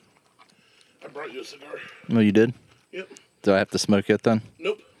I brought you a cigar. Oh, you did? Yep. Do I have to smoke it then?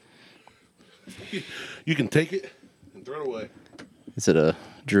 Nope. You can take it and throw it away. Is it a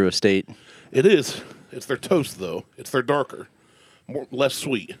Drew Estate? It is. It's their toast, though. It's their darker, less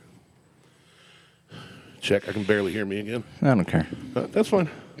sweet. Check. I can barely hear me again. I don't care. That's fine.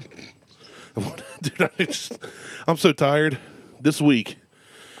 Dude, I'm so tired. This week.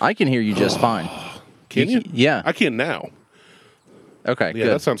 I can hear you just fine. Can you? Yeah. I can now. Okay, Yeah,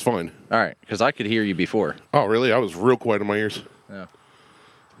 good. that sounds fine. All right, because I could hear you before. Oh, really? I was real quiet in my ears. Yeah.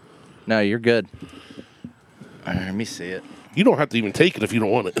 No, you're good. All right, let me see it. You don't have to even take it if you don't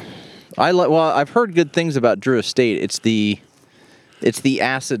want it. Well, I've heard good things about Drew Estate. It's the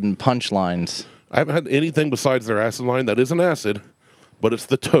acid and punchlines. I haven't had anything besides their acid line that isn't acid, but it's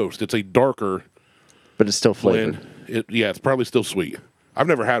the toast. It's a darker But it's still flavored. blend. It's probably still sweet. I've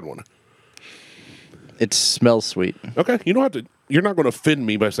never had one. It smells sweet. Okay, you don't have to. You're not going to offend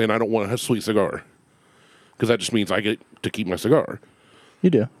me by saying I don't want a sweet cigar, because that just means I get to keep my cigar. You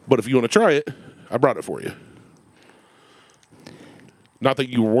do. But if you want to try it, I brought it for you. Not that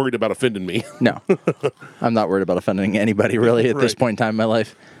you were worried about offending me. No. I'm not worried about offending anybody, really, at this Right. point in time in my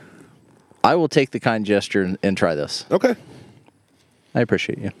life. I will take the kind gesture and try this. Okay. I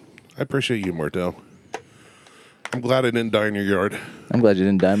appreciate you. I appreciate you, Martel. I'm glad I didn't die in your yard. I'm glad you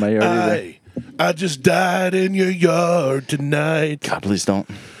didn't die in my yard either. I just died in your yard tonight. God, please don't.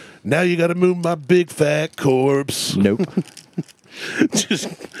 Now you got to move my big fat corpse. Nope. Just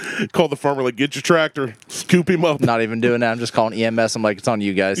call the farmer, like, get your tractor, scoop him up. Not even doing that. I'm just calling EMS. I'm like, it's on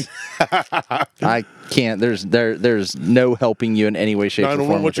you guys. I can't. There's no helping you in any way, shape, or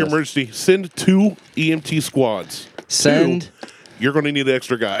form. 911, what's your with this. emergency? Send 2 EMT squads. Send. 2. You're going to need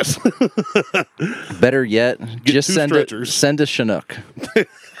extra guys. Better yet, just 2 send stretchers. send a Chinook.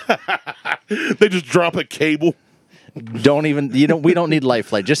 They just drop a cable. Don't even we don't need life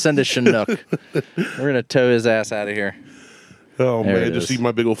flight. Just send a Chinook. We're gonna tow his ass out of here. Oh, There man, it just is. see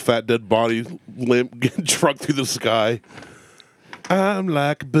my big old fat dead body limp getting trucked through the sky. I'm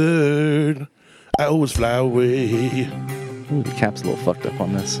like a bird. I always fly away. Ooh, the cap's a little fucked up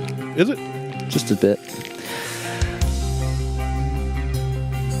on this. Is it? Just a bit.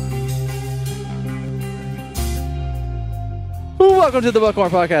 Welcome to the Buckmore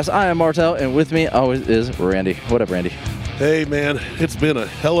Podcast. I am Martel, and with me always is Randy. What up, Randy? Hey, man, it's been a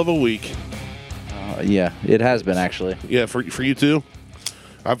hell of a week. Yeah, it has been, actually. Yeah, for you too.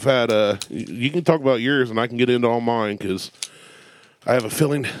 I've had, you can talk about yours and I can get into all mine because I have a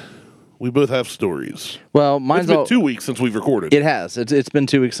feeling we both have stories. Well, It's mine's been all... 2 weeks since we've recorded. It has. It's been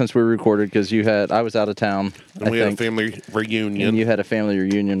 2 weeks since we recorded because I was out of town, And we I had a think, family reunion. and you had a family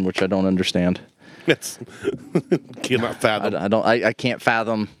reunion, which I don't understand. It's cannot fathom. I can't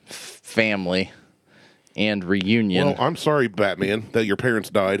fathom family and reunion. Well, I'm sorry, Batman, that your parents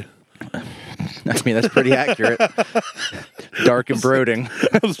died. I mean, that's pretty accurate. Dark and brooding.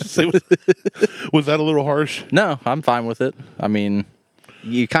 I was just saying, was that a little harsh? No, I'm fine with it. I mean,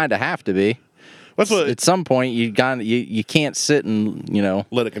 you kind of have to be. That's what. At some point, you can't sit and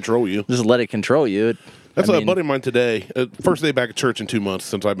Let it control you. just let it control you. That's I a mean, buddy of mine today. First day back at church in 2 months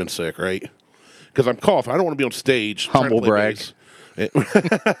since I've been sick, right? Because I'm coughing. I don't want to be on stage. trying to Humble play brag. bass.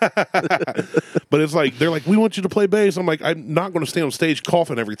 But it's like, they're like, we want you to play bass. I'm like, I'm not going to stay on stage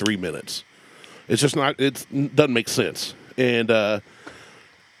coughing every 3 minutes. It's just not, it doesn't make sense. And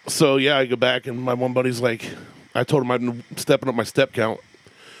so, yeah, I go back and my one buddy's like, I told him I've been stepping up my step count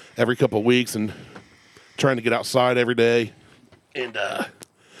every couple of weeks and trying to get outside every day. And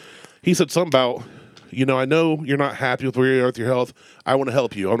he said something about, I know you're not happy with where you are with your health. I want to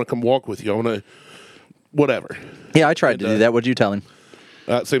help you. I want to come walk with you. I want to, whatever. Yeah, I tried to do that. What'd you tell him?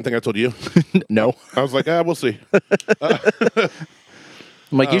 Same thing I told you. No. I was like, we'll see.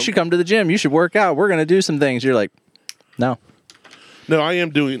 I'm like, you should come to the gym. You should work out. We're going to do some things. You're like, no. No, I am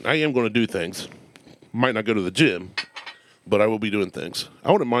going to do things. Might not go to the gym, but I will be doing things.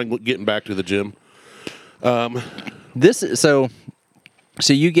 I wouldn't mind getting back to the gym.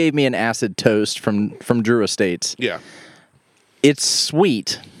 So you gave me an acid toast from Drew Estates. Yeah. It's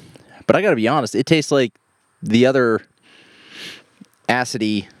sweet, but I got to be honest. It tastes like the other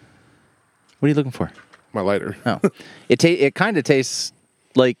acidy. What are you looking for? My lighter. Oh, it kind of tastes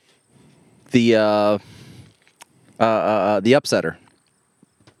like the upsetter.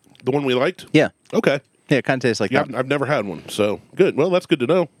 The one we liked? Yeah, Okay. yeah, it kind of tastes like Yeah, that. I've never had one, so good. Well, that's good to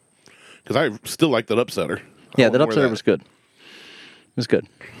know, because I still like that upsetter. Yeah, I that want more upsetter of was good. It was good.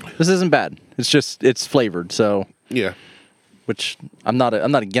 This isn't bad. It's flavored. So, Yeah. which I'm not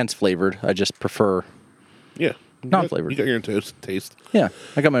against flavored. I just prefer. Yeah. Non-flavored. You got your own toast taste. Yeah,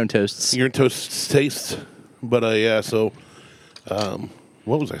 I got my own toasts. Your own toast taste. But, yeah, so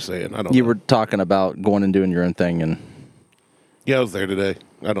What was I saying? I don't You know. were talking about going and doing your own thing, and Yeah, I was there today.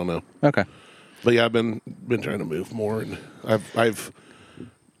 I don't know. okay. But yeah, I've been trying to move more, and I've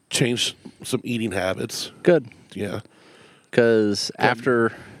changed some eating habits. Good. Yeah. Because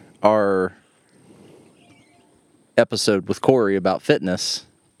after our episode with Corey about fitness,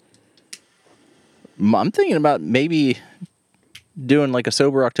 I'm thinking about maybe doing like a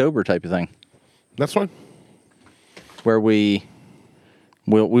sober October type of thing, That's fine. where we'll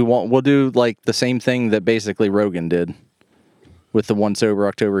do like the same thing that basically Rogan did with the one sober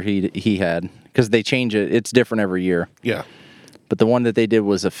October he had, because they change it. It's different every year. Yeah. But the one that they did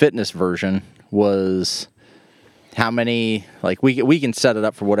was a fitness version. Was how many, like, we can set it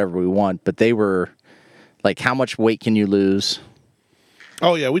up for whatever we want, but they were like, how much weight can you lose?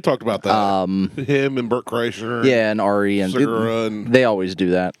 Oh yeah, we talked about that. Him and Burt Kreischer. Yeah, and Ari and Segura and- they always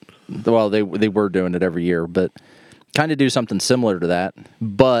do that. Well, they were doing it every year, but kind of do something similar to that.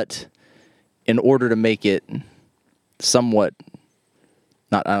 But in order to make it somewhat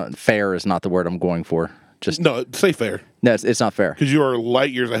not fair is not the word I'm going for. Just No, say fair, no, it's not fair. because you are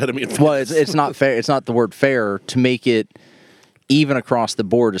light years ahead of me. Well, it's not fair. It's not the word fair. To make it even across the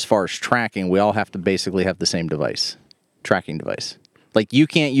board as far as tracking, we all have to basically have the same tracking device. Like, you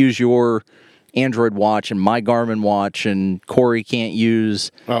can't use your Android watch and my Garmin watch, and Corey can't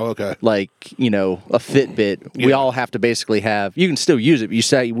use Oh, okay. like, a Fitbit. We Yeah. all have to basically have. You can still use it, but you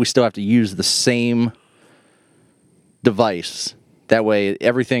say we still have to use the same device. That way,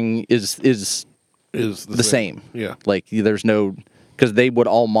 everything is the same. Yeah. Like, there's no, because they would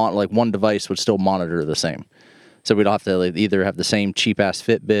all like one device would still monitor the same. So we'd have to like, either have the same cheap ass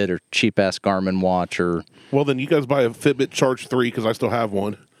Fitbit or cheap ass Garmin watch, or Well, then you guys buy a Fitbit Charge 3, because I still have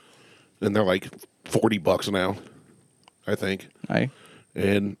one, and they're like $40 now, I think.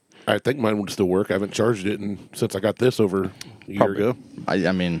 And I think mine would still work. I haven't charged it since I got this over a year ago,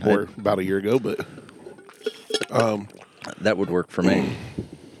 I mean, or about a year ago. But that would work for me.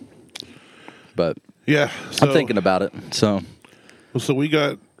 But yeah, so, I'm thinking about it. So So we've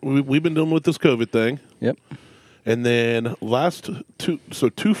been dealing with this COVID thing, yep. and then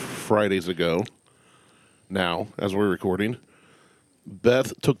two Fridays ago, now as we're recording,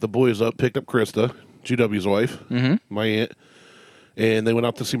 Beth took the boys up, picked up Krista, GW's wife, my aunt, and they went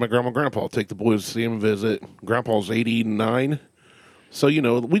out to see my grandma and grandpa. Take the boys to see him and visit. Grandpa's 89, so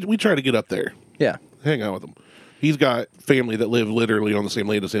we try to get up there, Yeah. hang out with him. He's got family that live literally on the same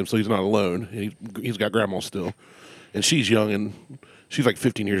lane as him, so he's not alone. He's got grandma still, and she's young, and she's like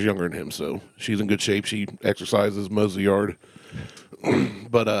 15 years younger than him, so she's in good shape. She exercises, mows the yard.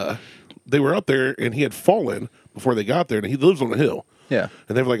 But they were up there, and he had fallen before they got there, and he lives on a hill. Yeah.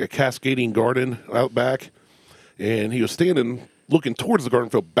 And they have like a cascading garden out back, and he was standing looking towards the garden,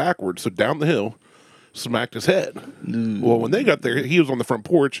 fell backwards, so down the hill, smacked his head. Well, when they got there, he was on the front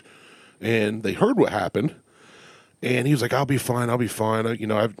porch, and they heard what happened. And he was like, I'll be fine.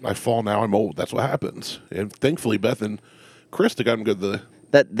 I fall now. I'm old. That's what happens. And thankfully, Beth and Krista got him to the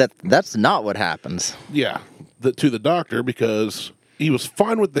That's not what happens. to the doctor, because he was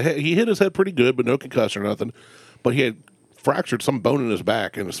fine with the head. He hit his head pretty good, but no concussion or nothing. But he had fractured some bone in his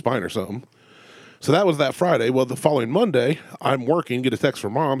back and his spine or something. So that was that Friday. Well, the following Monday, I'm working, get a text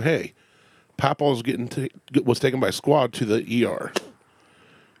from Mom. Hey, Papa was was taken by squad to the ER.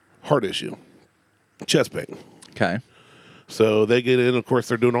 Heart issue, chest pain. Okay. So they get in. Of course,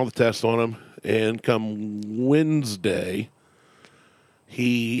 they're doing all the tests on him. And come Wednesday,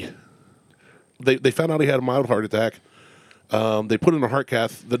 they found out he had a mild heart attack. They put in a heart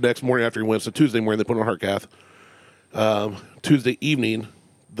cath the next morning after he went. So Tuesday morning, they put in a heart cath. Tuesday evening,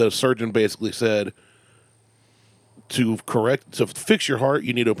 the surgeon basically said, to fix your heart,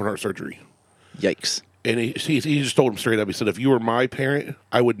 you need open heart surgery. Yikes. And he just told him straight up. He said, if you were my parent,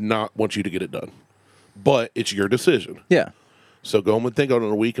 I would not want you to get it done. But it's your decision. Yeah. So go home and think on it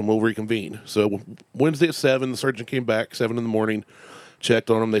a week, and we'll reconvene. So Wednesday at 7, the surgeon came back, 7 in the morning, checked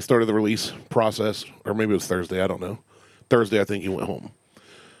on him. They started the release process, or maybe it was Thursday. I don't know. Thursday, I think he went home,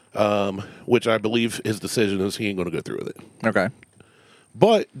 which I believe his decision is he ain't going to go through with it. Okay.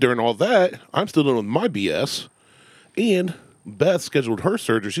 But during all that, I'm still dealing with my BS, and Beth scheduled her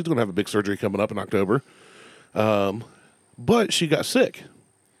surgery. She's going to have a big surgery coming up in October, but she got sick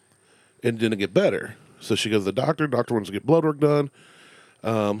and didn't get better. So she goes to the doctor. Doctor wants to get blood work done.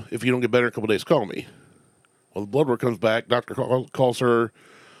 If you don't get better in a couple days, call me. Well, the blood work comes back. Doctor calls her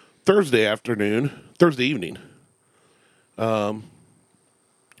Thursday evening, and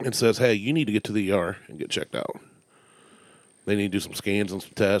says, hey, you need to get to the ER and get checked out. They need to do some scans and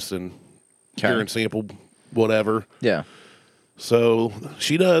some tests and urine sample, whatever. Yeah. So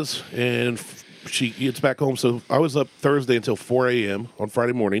she does, and she gets back home. So I was up Thursday until 4 a.m. on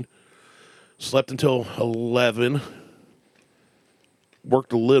Friday morning. Slept until 11.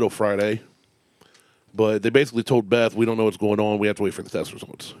 Worked a little Friday. But they basically told Beth, we don't know what's going on. We have to wait for the test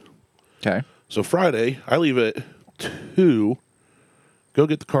results. Okay. So Friday, I leave at 2, go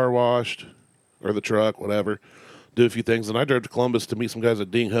get the car washed, or the truck, whatever, do a few things. And I drove to Columbus to meet some guys at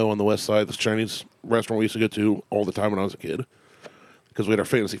Ding Ho on the west side, this Chinese restaurant we used to go to all the time when I was a kid, because we had our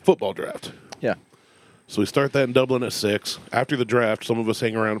fantasy football draft. Yeah. So we start that in Dublin at 6. After the draft, some of us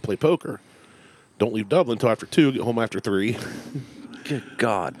hang around and play poker. Don't leave Dublin until after 2, get home after 3. Good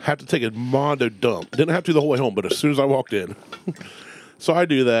God. Had to take a mondo dump. Didn't have to the whole way home, but as soon as I walked in. So I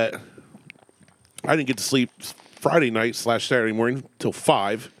do that. I didn't get to sleep Friday night / Saturday morning till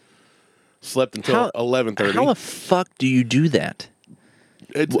 5. Slept until 11:30. How the fuck do you do that?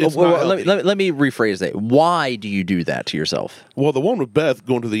 It's Well, not let me rephrase that. Why do you do that to yourself? well, the one with Beth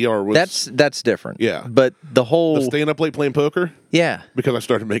going to the ER was That's different. Yeah. But the whole staying up late playing poker yeah. because I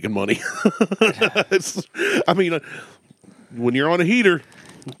started making money. When you're on a heater,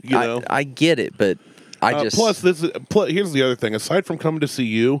 you know. I get it, but I just Plus, here's the other thing. Aside from coming to see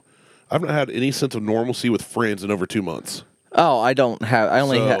you, I've not had any sense of normalcy with friends in over 2 months. I don't have. I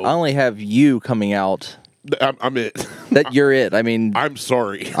only have you coming out. I'm it. That you're it. I mean, I'm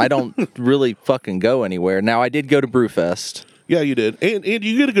sorry. I don't really fucking go anywhere. Now I did go to Brewfest. Yeah, you did, and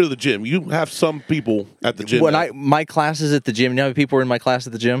you got to go to the gym. You have some people at the gym. When now. my classes at the gym. You know how many people were in my class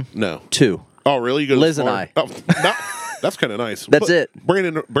at the gym? No. 2. Oh, really? You go to Liz the and farm? That's kind of nice. That's it.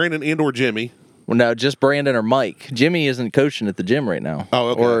 Brandon and/or Jimmy. Well, no, just Brandon or Mike. Jimmy isn't coaching at the gym right now. Oh,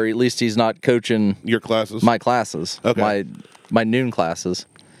 okay. Or at least he's not coaching Your classes. my classes. Okay. My noon classes.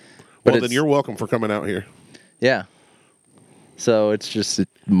 Well, then you're welcome for coming out here. Yeah. So it's just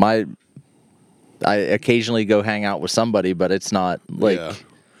I occasionally go hang out with somebody, but it's not like Yeah.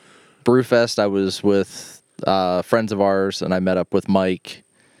 Brewfest. I was with friends of ours, and I met up with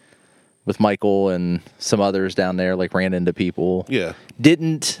Michael and some others down there, like ran into people. Yeah.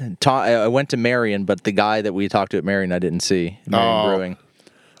 Didn't talk. I went to Marion, but the guy that we talked to at Marion, I didn't see. Marion Brewing.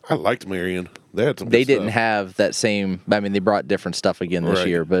 I liked Marion. They had some. They good didn't stuff. have that same. I mean, they brought different stuff again this Right.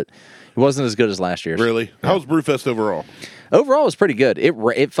 year, but it wasn't as good as last year's. Really? How was Brewfest overall? Overall, it was pretty good.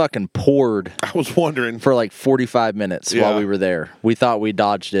 It fucking poured I was wondering. for like 45 minutes Yeah. while we were there. We thought we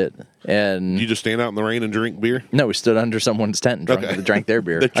dodged it, and You just stand out in the rain and drink beer? no, we stood under someone's tent and Okay. drank their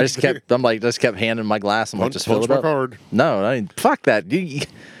beer. They I just drank kept handing my glass. I'm like, just fill Punch it my up. card. No, I mean, fuck that.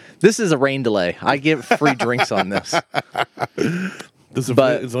 This is a rain delay. I get free drinks on this. This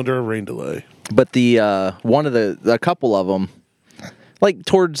But- event is under a rain delay. But the a couple of them, like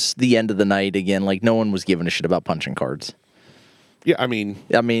towards the end of the night, again, like no one was giving a shit about punching cards. Yeah, I mean,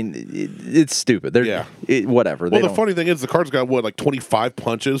 It's stupid. They're Yeah. Whatever. well, They the funny thing is the card's got, what, like 25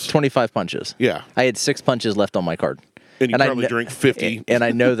 punches? 25 punches. Yeah. I had 6 punches left on my card. And you I probably kn- drink 50. And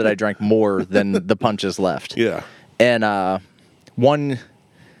I know that I drank more than the punches left. Yeah. And one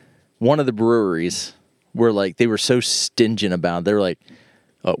of the breweries were like, they were so stingent about it. They were like,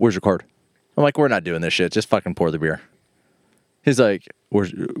 where's your card? I'm like, we're not doing this shit. Just fucking pour the beer. He's like,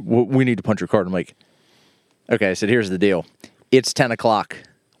 we need to punch your card. I'm like, okay. I said, here's the deal. It's 10 o'clock.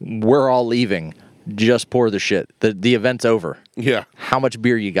 We're all leaving. Just pour the shit. The event's over. Yeah. How much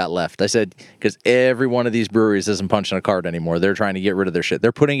beer you got left? I said, because every one of these breweries isn't punching a card anymore. They're trying to get rid of their shit.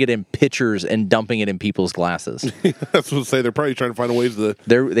 They're putting it in pitchers and dumping it in people's glasses. That's what I say. They're probably trying to find ways to.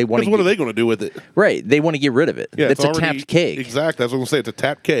 They want Because what are they going to do with it? Right. They want to get rid of it. Yeah, it's a already- tapped keg. Exactly. That's what I'm going to say. It's a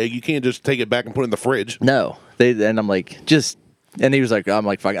tapped keg. You can't just take it back and put it in the fridge. No. And I'm like, and he was like, I'm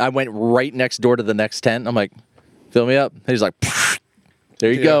like, fuck. I went right next door to the next tent. I'm like, fill me up. And he's like,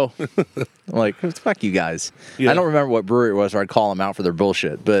 there you go. I'm like, fuck you guys. Yeah. I don't remember what brewery it was where I'd call them out for their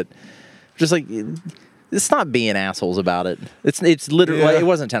bullshit, but just like, it's not being assholes about it. It's literally, Yeah. it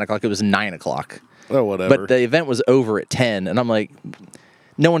wasn't 10 o'clock. It was 9 o'clock. Oh, whatever. But the event was over at 10, and I'm like,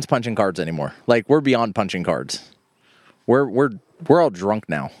 no one's punching cards anymore. Like, we're beyond punching cards. We're all drunk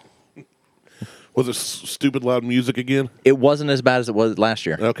now. Was it stupid loud music again? It wasn't as bad as it was last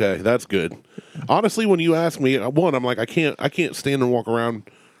year. Okay, that's good. Honestly, when you ask me, I'm like, I can't stand and walk around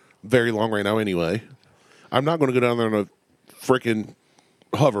very long right now anyway. I'm not going to go down there on a freaking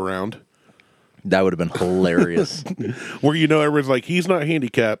hover round That would have been hilarious. where everyone's like, he's not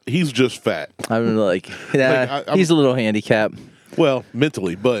handicapped, he's just fat. I'm like, yeah, I'm- he's a little handicapped. Well,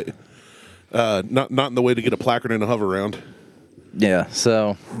 mentally, but not in the way to get a placard in a hover round. Yeah,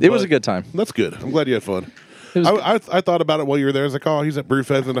 so it was But a good time. That's good. I'm glad you had fun. It was I thought about it while you were there. I was like, oh, he's at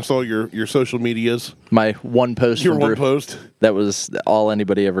Brewfest, and I saw your social medias. My one post Your from one Brew- post. that was all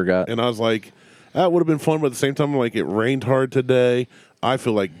anybody ever got. And I was like, that would have been fun, but at the same time, I'm like, it rained hard today. I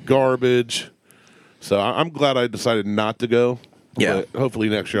feel like garbage. So I'm glad I decided not to go. Yeah. But hopefully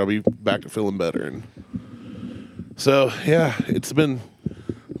next year I'll be back to feeling better. And so, yeah, it's been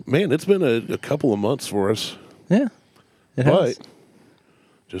a couple of months for us. Yeah. It But has.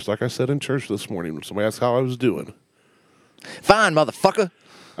 just like I said in church this morning, when somebody asked how I was doing, Fine, motherfucker.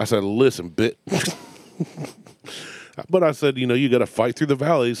 I said, listen, bit. But I said, you got to fight through the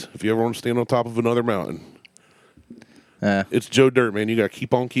valleys if you ever want to stand on top of another mountain. It's Joe Dirt, man. You got to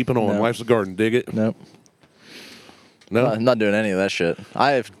keep on keeping on. No. Life's a garden. Dig it? Nope. No? I'm not doing any of that shit.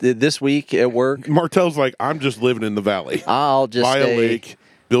 I have this week at work. Martell's like, I'm just living in the valley. I'll just Buy stay. a lake,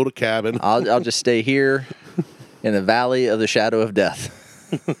 build a cabin. I'll just stay here in the valley of the shadow of death.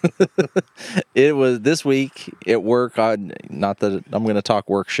 It was this week at work. Not that I'm going to talk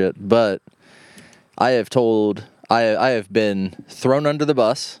work shit, but I have been thrown under the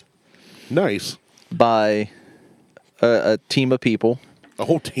bus Nice. by a team of people. A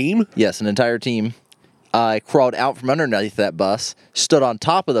whole team? Yes, an entire team. I crawled out from underneath that bus, stood on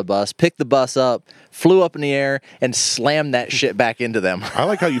top of the bus, picked the bus up, flew up in the air, and slammed that shit back into them. I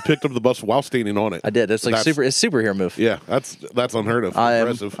like how you picked up the bus while standing on it. I did. It's like it's a superhero move. Yeah, that's unheard of.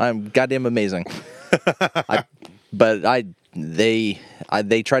 Impressive. I'm goddamn amazing. They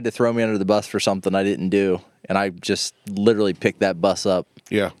tried to throw me under the bus for something I didn't do, and I just literally picked that bus up.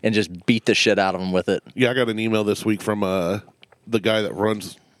 Yeah. And just beat the shit out of them with it. Yeah, I got an email this week from the guy that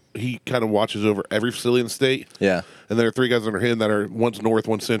runs. He kind of watches over every facility in the state. Yeah. And there are 3 guys under him that are one's north,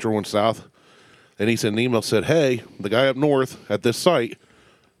 one's central, one's south. And he sent an email, said, hey, the guy up north at this site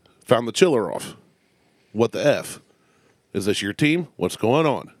found the chiller off. What the F? Is this your team? What's going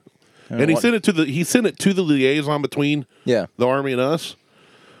on? And he sent it to the liaison between the Army and us,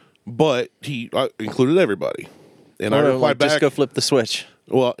 but he included everybody. And I replied back. Just go flip the switch.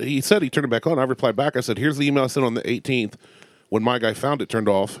 Well, he said he turned it back on. I replied back. I said, here's the email I sent on the 18th. When my guy found it turned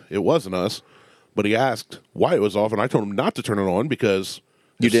off, it wasn't us. But he asked why it was off, and I told him not to turn it on because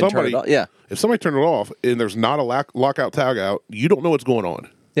You didn't turn it off? Yeah. If somebody turned it off and there's not a lockout tag out, you don't know what's going on.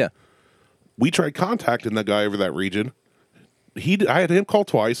 Yeah. We tried contacting that guy over that region. I had him call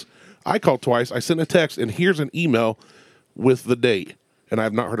twice. I called twice. I sent a text, and here's an email with the date, and I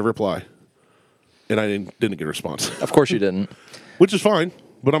have not heard a reply. And I didn't get a response. Of course you didn't. Which is fine.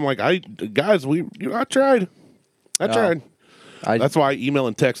 But I'm like, I tried. I tried. That's why I email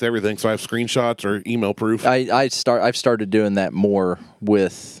and text everything, so I have screenshots or email proof. I've started doing that more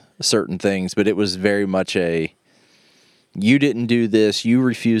with certain things, but it was very much you didn't do this, you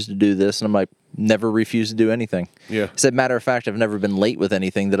refused to do this, and I'm like, never refused to do anything. Yeah. I said, matter of fact, I've never been late with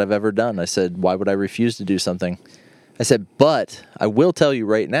anything that I've ever done. I said, why would I refuse to do something? I said, but I will tell you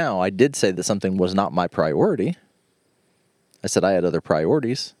right now, I did say that something was not my priority. I said I had other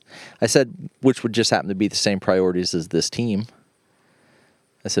priorities. I said, which would just happen to be the same priorities as this team.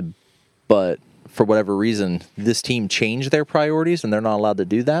 I said, but for whatever reason, this team changed their priorities, and they're not allowed to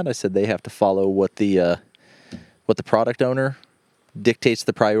do that. I said they have to follow what the product owner dictates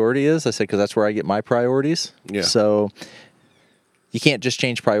the priority is. I said, because that's where I get my priorities. Yeah. So you can't just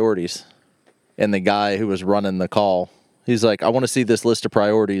change priorities. And the guy who was running the call, he's like, I want to see this list of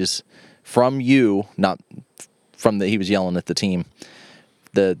priorities from you, not from he was yelling at the team,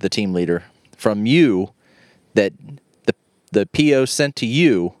 the team leader, from you that the PO sent to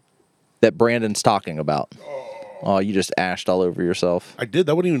you that Brandon's talking about. Oh, you just ashed all over yourself. I did.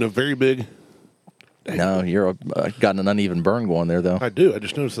 That wasn't even a very big... No, you're got an uneven burn going there, though. I do. I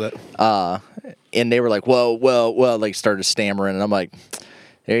just noticed that. And they were like, well, like started stammering. And I'm like,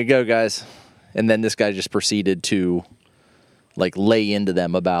 there you go, guys. And then this guy just proceeded to like lay into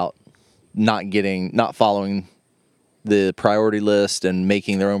them about not following the priority list and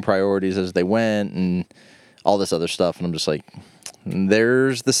making their own priorities as they went and all this other stuff. And I'm just like,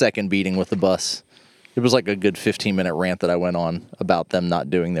 there's the second beating with the bus. It was like a good 15-minute rant that I went on about them not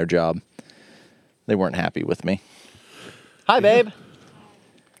doing their job. They weren't happy with me. Hi, babe.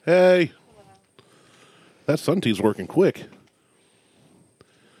 Hey. That sun tea's working quick.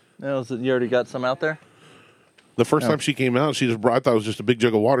 Oh, you already got some out there? The first time she came out, I thought it was just a big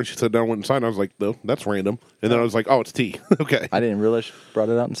jug of water. She sat down, went inside, and I was like, no, that's random. And then I was like, oh, it's tea. Okay. I didn't realize you brought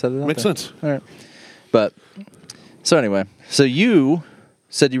it out and set it out. Makes there. sense. All right. But, so anyway, so you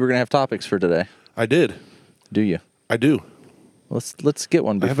said you were going to have topics for today. I did. Do you? I do. Let's get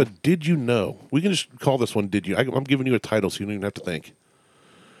one. I have a did you know. We can just call this one did you. I'm giving you a title so you don't even have to think.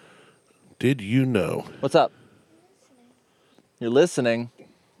 Did you know? What's up? You're listening.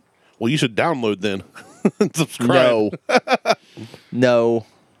 Well, you should download then. And subscribe. No. No.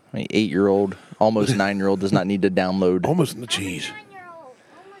 My 8-year-old, almost 9-year-old does not need to download. Almost, jeez. 9-year-old,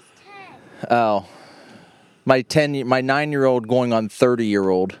 almost 10. Oh. My 9-year-old going on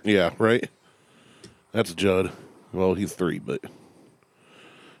 30-year-old. Yeah, right? That's Judd. Well, he's 3, but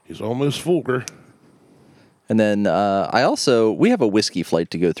he's almost 4. And then we have a whiskey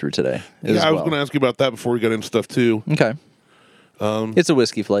flight to go through today. Yeah, I was going to ask you about that before we got into stuff too. Okay. It's a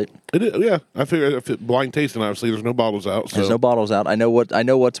whiskey flight. It is, yeah. I figure if it blind tasting, obviously, there's no bottles out. So. There's no bottles out. I know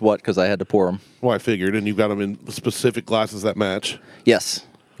what's what because I had to pour them. Well, I figured, and you've got them in specific glasses that match. Yes,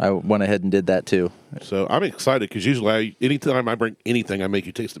 I went ahead and did that too. So I'm excited because usually, anytime I bring anything, I make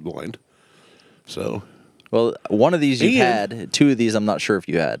you taste it blind. So. Well, one of these you've had. 2 of these I'm not sure if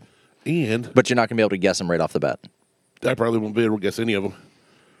you had. But you're not going to be able to guess them right off the bat. I probably won't be able to guess any of them.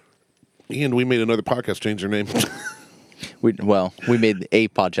 And we made another podcast change their name. We made a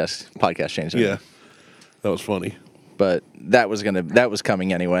podcast change. Yeah, that was funny. But that was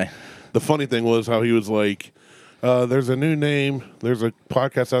coming anyway. The funny thing was how he was like, "There's a new name. There's a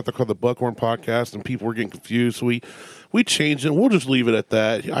podcast out there called the Buckhorn Podcast, and people were getting confused. So we changed it. We'll just leave it at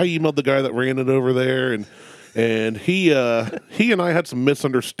that." I emailed the guy that ran it over there, and he and I had some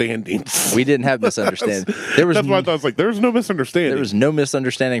misunderstandings. We didn't have misunderstandings. That's why I thought I was like, "There's no misunderstanding." There was no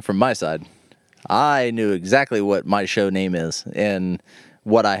misunderstanding from my side. I knew exactly what my show name is and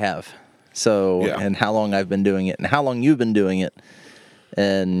what I have. So, and how long I've been doing it and how long you've been doing it.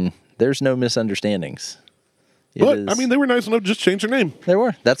 And there's no misunderstandings. I mean, they were nice enough to just change their name. They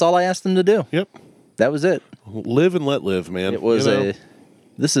were. That's all I asked them to do. Yep. That was it. Live and let live, man. It was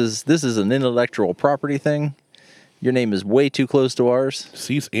this is an intellectual property thing. Your name is way too close to ours.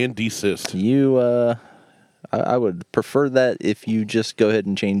 Cease and desist. I would prefer that if you just go ahead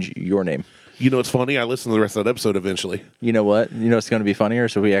and change your name. You know what's funny? I listened to the rest of that episode eventually. You know what? You know what's going to be funnier?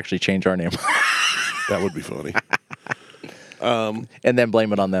 So we actually change our name. That would be funny. And then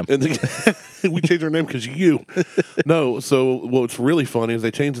blame it on them. And we changed our name because you. No, so what's really funny is they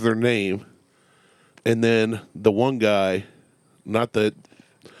changed their name, and then the one guy, not the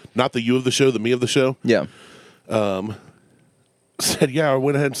you of the show, the me of the show, Yeah. said, "Yeah, I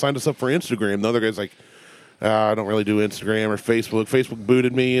went ahead and signed us up for Instagram." The other guy's like, "I don't really do Instagram or Facebook. Facebook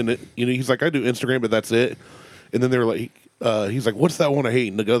booted me," and he's like, "I do Instagram, but that's it." And then they were like, he's like, "What's that one I hate?"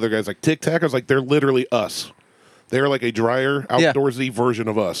 And the other guy's like, "TikTok." I was like, "They're literally us. They're like a drier, outdoorsy version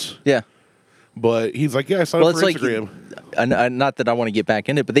of us." Yeah. But he's like, "Yeah, I signed up for Instagram." Not that I want to get back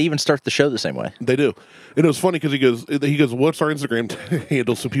in it, but they even start the show the same way. They do. And it was funny because he goes, "What's our Instagram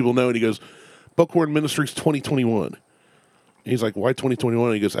handle so people know?" And he goes, "Buckhorn Ministries 2021." He's like, "Why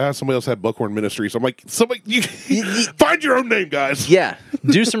 2021?" He goes, somebody else had Buckhorn Ministries. I'm like, you find your own name, guys. Yeah.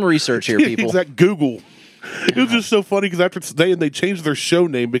 Do some research here, people. Exact Google. It was just so funny because after today, and they changed their show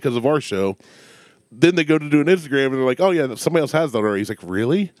name because of our show. Then they go to do an Instagram, and they're like, "Oh yeah, somebody else has that already." He's like,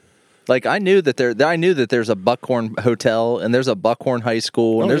 "Really?" Like I knew that there's a Buckhorn Hotel and there's a Buckhorn High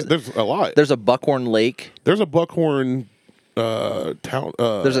School and there's a lot. There's a Buckhorn Lake. There's a Buckhorn town.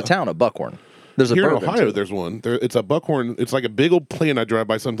 There's a town of Buckhorn. There's a here in bourbon, Ohio. too. There's one. It's a Buckhorn. It's like a big old plane I drive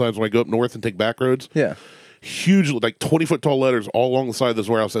by sometimes when I go up north and take back roads. Yeah. Huge, like 20-foot tall letters all along the side of this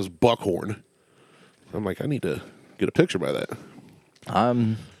warehouse says Buckhorn. I'm like, I need to get a picture by that. I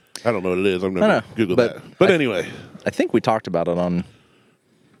don't know what it is. I've never Googled that. But anyway. I think we talked about it on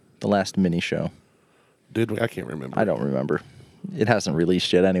the last mini show. Did we? I can't remember. I don't remember. It hasn't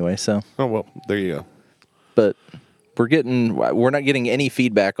released yet anyway, so. Oh, well, there you go. But we're not getting any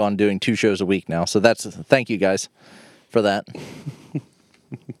feedback on doing 2 shows a week now, so thank you guys for that.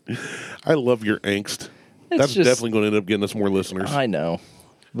 I love your angst. That's definitely going to end up getting us more listeners. I know.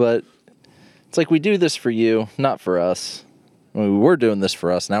 But it's like we do this for you, not for us. I mean, we were doing this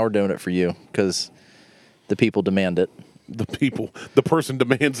for us. Now we're doing it for you because the people demand it. The person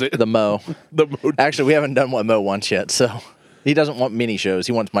demands it. The Mo. The Mo. Actually, we haven't done what Mo wants yet, so he doesn't want mini shows.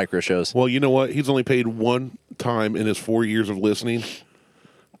 He wants micro shows. Well, you know what? He's only paid one time in his 4 years of listening.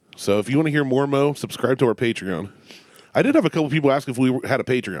 So if you want to hear more Mo, subscribe to our Patreon. I did have a couple people ask if we had a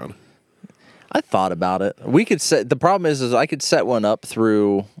Patreon. I thought about it. We could set. The problem is I could set one up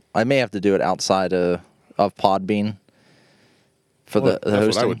through. I may have to do it outside of Podbean for the hosting.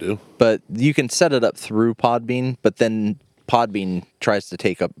 That's what I would do. But you can set it up through Podbean, but then Podbean tries to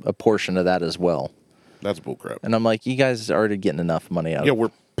take a portion of that as well. That's bullcrap. And I'm like, you guys are already getting enough money out of it. Yeah, we're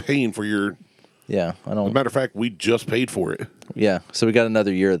paying for your... Yeah, I don't... As a matter of fact, we just paid for it. Yeah, so we got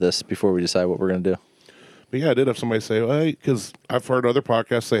another year of this before we decide what we're going to do. But yeah, I did have somebody say, hey, because I've heard other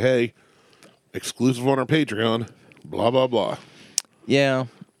podcasts say, hey, exclusive on our Patreon, blah, blah, blah. Yeah.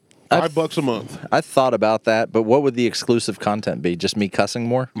 $5 a month. I thought about that, but what would the exclusive content be? Just me cussing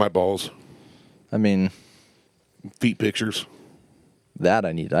more? My balls. I mean... Feet pictures. That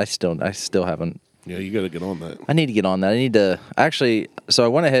I need. I still haven't... Yeah, you got to get on that. I need to get on that. I need to actually. So I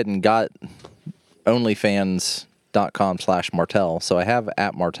went ahead and got OnlyFans.com/Martell. So I have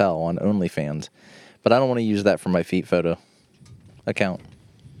 @Martell on OnlyFans, But I don't want to use that for my feet photo account. I'm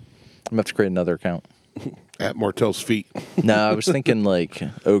going to have to create another account. At Martell's Feet. No, I was thinking like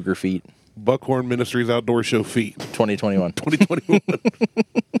Ogre Feet Buckhorn Ministries Outdoor Show Feet. 2021. 2021.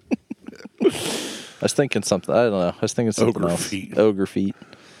 I was thinking something. I don't know. I was thinking something Ogre else. Feet. Ogre Feet.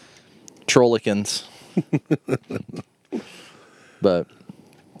 Trollikins. But,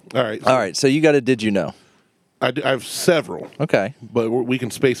 All right. all right. So you got a Did You Know? I have several, Okay. but we can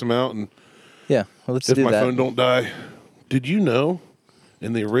space them out. And Yeah. Well, let's if do my that. phone don't die, did you know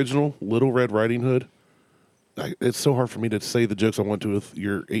in the original Little Red Riding Hood, it's so hard for me to say the jokes I want to with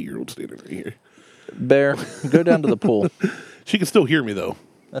your 8-year-old standing right here. Bear, go down to the pool. She can still hear me, though.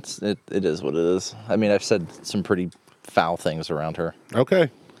 That's it. It is what it is. I mean, I've said some pretty foul things around her. Okay.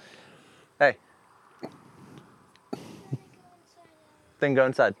 Hey. Then go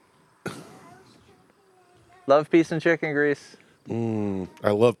inside. Love, peace, and chicken grease.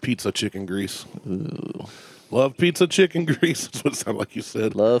 I love pizza chicken grease. Ooh. Love pizza chicken grease. That's what it sounded like you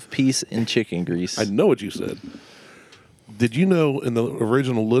said. Love, peace, and chicken grease. I know what you said. Did you know in the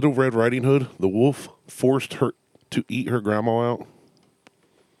original Little Red Riding Hood, the wolf forced her to eat her grandma out?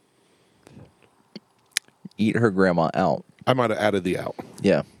 Eat her grandma out. I might have added the out.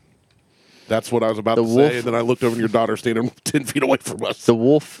 Yeah. That's what I was about The to wolf- say, and then I looked over and your daughter standing 10 feet away from us. The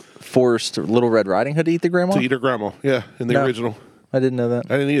wolf forced Little Red Riding Hood to eat the grandma? To eat her grandma. Yeah, in the No. original. I didn't know that.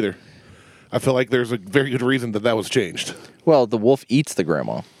 I didn't either. I feel like there's a very good reason that was changed. Well, the wolf eats the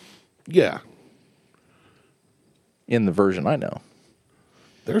grandma Yeah. in the version I know.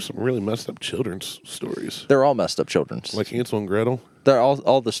 There's some really messed up children's stories. They're all messed up children's. Like Hansel and Gretel. They're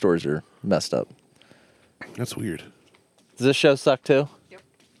all the stories are messed up. That's weird. Does this show suck too?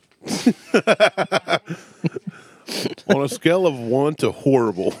 On a scale of 1 to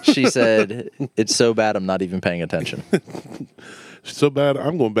horrible. She said, it's so bad I'm not even paying attention. So bad,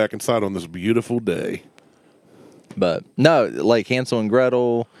 I'm going back inside on this beautiful day. But no, like Hansel and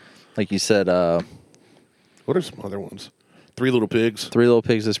Gretel, like you said, What are some other ones? Three Little Pigs. Three Little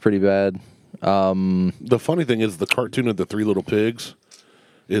Pigs is pretty bad. The funny thing is the cartoon of the Three Little Pigs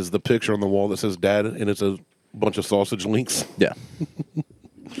is the picture on the wall that says Dad, and it's a bunch of sausage links. Yeah.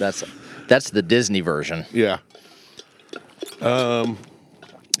 That's the Disney version. Yeah. Yeah,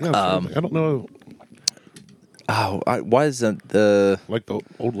 I don't know. Oh, why isn't the Like the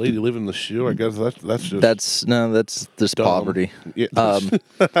old lady living in the shoe. I guess that's just that's just dumb. poverty. Yeah.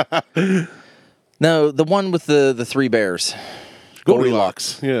 No, the one with the three bears.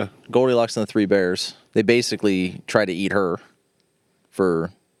 Goldilocks. Yeah. Goldilocks and the Three Bears. They basically try to eat her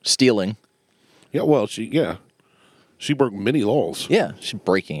for stealing. Yeah. Well, she broke many laws. Yeah, she's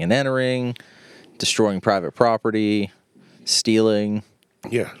breaking and entering, destroying private property, stealing.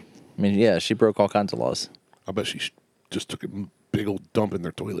 Yeah. I mean, yeah, she broke all kinds of laws. I bet she just took a big old dump in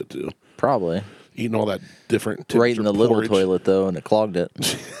their toilet too, Probably. eating all that different Right in the little porridge. toilet, though, and it clogged it.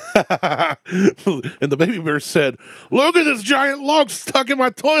 And the baby bear said, "Look at this giant log stuck in my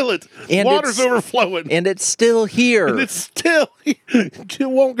toilet. And Water's it's- overflowing, And it's still here. and it's still it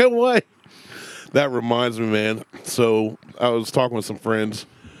won't go away." That reminds me, man. So I was talking with some friends.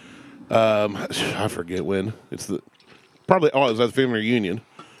 I forget when. It was at the family reunion,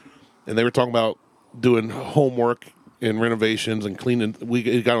 and they were talking about doing homework and renovations and cleaning.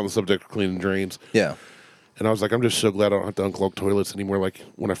 We got on the subject of cleaning drains. Yeah. And I was like, I'm just so glad I don't have to unclog toilets anymore. Like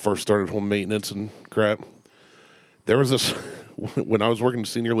when I first started home maintenance and crap. There was this, when I was working in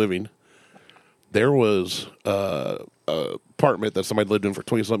senior living, there was a apartment that somebody lived in for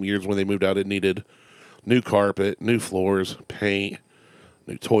 20-something years. When they moved out, it needed new carpet, new floors, paint,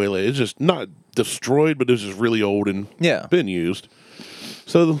 new toilet. It's just not destroyed, but it was just really old and Yeah. been used.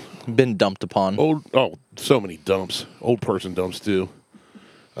 So Been dumped upon. so many dumps. Old person dumps too.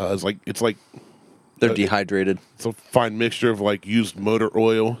 It's like They're dehydrated. it's a fine mixture of like used motor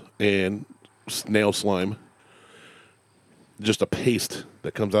oil and snail slime. Just a paste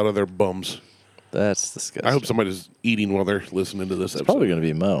that comes out of their bums. That's disgusting. I hope somebody's eating while they're listening to this episode. Probably going to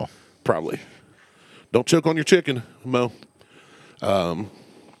be Mo. Probably. Don't choke on your chicken, Mo.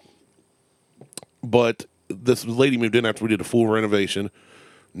 But this lady moved in after we did a full renovation.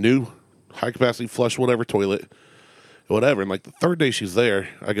 New high capacity flush whatever toilet. Whatever. And like the third day she's there,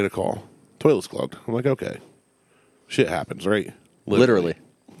 I get a call. Toilet's clogged. I'm like, okay. Shit happens, right? Literally.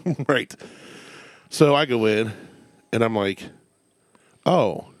 Right. So I go in and I'm like,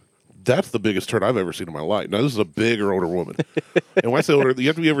 oh, that's the biggest turd I've ever seen in my life. Now, this is a bigger, older woman. And when I say older, you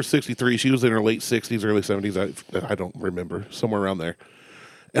have to be over 63. She was in her late 60s, early 70s. I don't remember. Somewhere around there.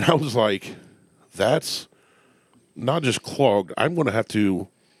 And I was like, that's not just clogged. I'm going to have to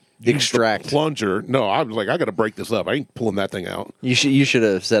used Extract. the plunger. No, I was like, I got to break this up. I ain't pulling that thing out. You should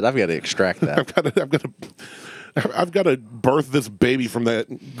have said, I've got to extract that. I've got to birth this baby from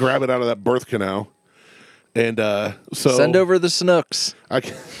that, grab it out of that birth canal. And so Send over the snooks.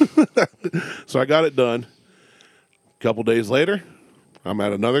 So I got it done. A couple days later, I'm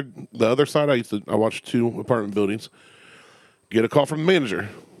at the other side. I watched 2 apartment buildings. Get a call from the manager.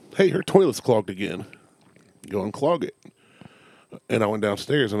 Hey, her toilet's clogged again. Go unclog it. And I went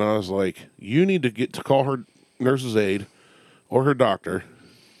downstairs and I was like, you need to call her nurse's aide or her doctor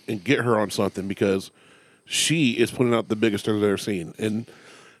and get her on something because she is putting out the biggest turd I've ever seen. And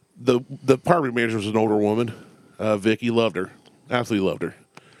the apartment manager was an older woman. Vicky, loved her. Absolutely loved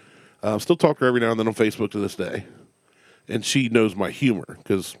her. Still talk to her every now and then on Facebook to this day. And she knows my humor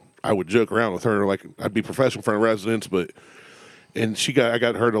because I would joke around with her like I'd be professional in front of residents, and I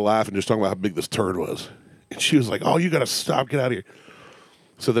got her to laugh and just talking about how big this turd was. And she was like, "Oh, you got to stop, get out of here."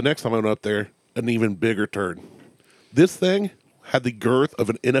 So the next time I went up there, an even bigger turd. This thing had the girth of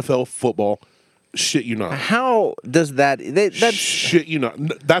an NFL football. Shit, you not. How does that? That's Shit, you not.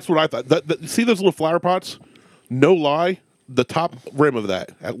 That's what I thought. See those little flower pots? No lie, the top rim of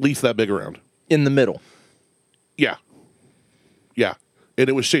that, at least that big around. in the middle. Yeah. Yeah. And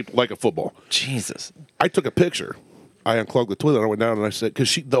it was shaped like a football. Jesus. I took a picture. I unclogged the toilet. I went down and I said,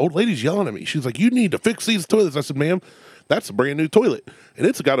 because the old lady's yelling at me. She's like, "You need to fix these toilets." I said, "Ma'am, that's a brand new toilet. And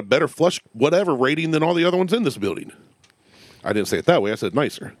it's got a better flush whatever rating than all the other ones in this building." I didn't say it that way. I said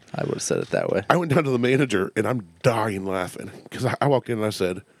nicer. I would have said it that way. I went down to the manager and I'm dying laughing because I walked in and I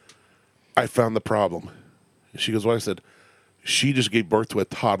said, "I found the problem." And she goes, "What?" I said, "She just gave birth to a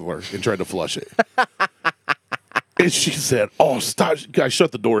toddler and tried to flush it." And she said, "Oh, stop." I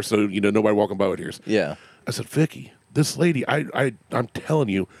shut the door so, nobody walking by would hear us. Yeah. I said, "Vicky, this lady, I'm telling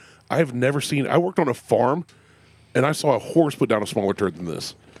you, I have never seen, I worked on a farm and I saw a horse put down a smaller turd than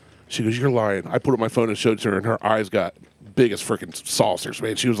this." She goes, "You're lying." I put up my phone and showed it to her and her eyes got big as freaking saucers,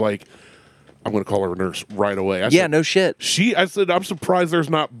 man. She was like, "I'm going to call her nurse right away." Yeah, no shit. I said, "I'm surprised there's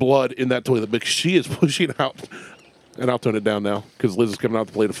not blood in that toilet because she is pushing out." And I'll tone it down now because Liz is coming out with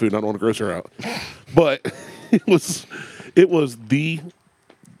a plate of food and I don't want to gross her out. But it was the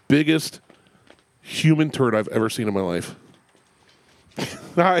biggest human turd I've ever seen in my life.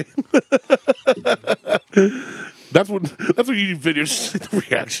 Hi. That's what you video the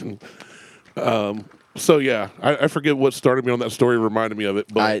reaction. So yeah, I forget what started me on that story, reminded me of it,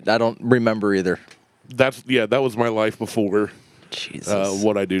 but I don't remember either. that was my life before Jesus.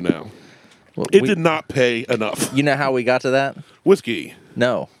 what I do now. Well, It did not pay enough. You know how we got to that? Whiskey.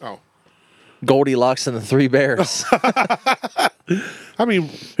 No. Oh. Goldilocks and the Three Bears. I mean,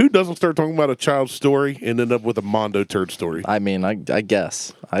 who doesn't start talking about a child's story and end up with a Mondo turd story? I mean, I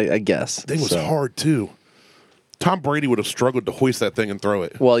guess. I guess. Thing was So- hard too. Tom Brady would have struggled to hoist that thing and throw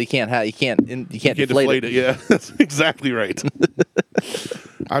it. Well, you can't deflate it. Yeah, that's exactly right.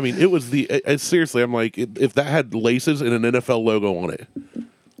 I mean, it was seriously. I'm like, if that had laces and an NFL logo on it,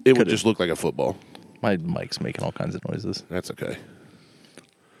 it would just look like a football. My mic's making all kinds of noises. That's okay.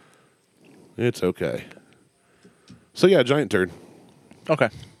 It's okay. So yeah, giant turd. Okay.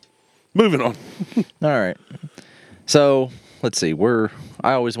 Moving on. All right. So let's see.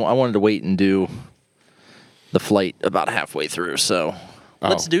 I wanted to wait and do the flight about halfway through. So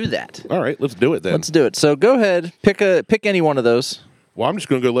let's do that. All right, let's do it then. Let's do it. So go ahead, pick any one of those. Well, I'm just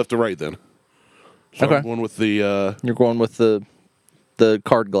going to go left to right then. So Okay. I'm going with the You're going with the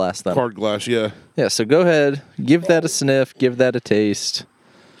card glass then. card glass. Yeah. Yeah. So go ahead, give that a sniff, give that a taste.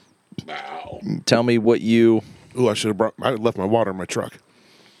 Wow. Tell me what you. Ooh, I left my water in my truck.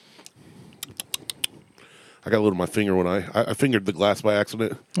 I got a little of my finger when I fingered the glass by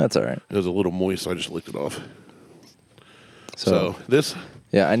accident. That's all right. It was a little moist, so I just licked it off. So, So this,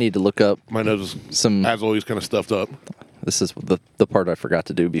 yeah, I need to look up. my nose is, Some- as always, kind of stuffed up. This is the part I forgot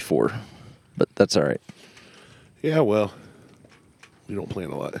to do before, but that's all right. Yeah, well, we don't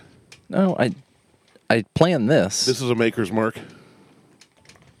plan a lot. No, I planned this. This is a maker's mark.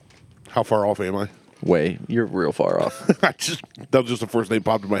 How far off am I? Way you're real far off. That was just the first name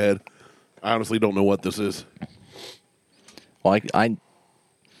popped in my head. I honestly don't know what this is. Well, I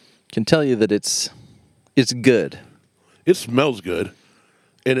can tell you that it's good. It smells good,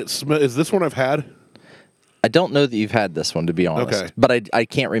 and is this one I've had? I don't know that you've had this one, to be honest. Okay. But I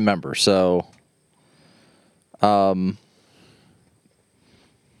can't remember. So,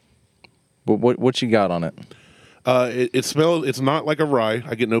 what you got on it? It smells. It's not like a rye.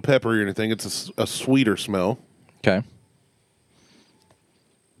 I get no pepper or anything. It's a sweeter smell. Okay.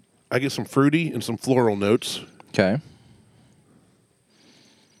 I get some fruity and some floral notes. Okay.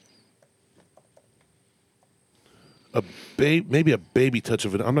 maybe a baby touch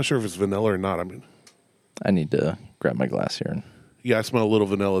of it. I'm not sure if it's vanilla or not. I mean, I need to grab my glass here and yeah, I smell a little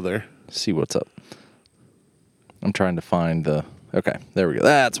vanilla there. see what's up. I'm trying to find the... Okay, there we go.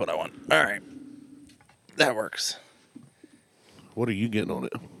 That's what I want. All right. That works. What are you getting on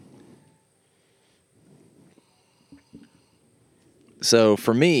it? So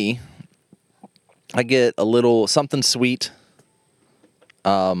for me, I get a little something sweet,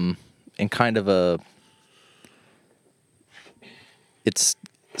 and kind of a... It's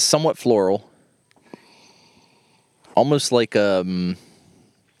somewhat floral. Almost like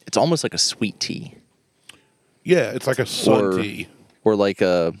it's almost like a sweet tea. Yeah, it's like a sun Or- tea. Or like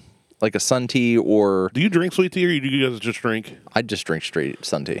a sun tea, or Do you drink sweet tea, or do you guys just drink? I just drink straight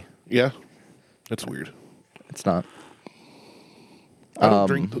sun tea. Yeah, that's weird. It's not. I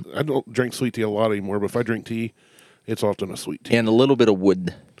don't drink sweet tea a lot anymore, but if I drink tea, it's often a sweet tea. And a little bit of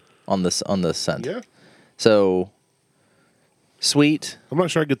wood on the scent. Yeah, So sweet, I'm not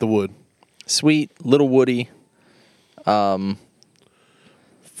sure I get the wood. little woody, For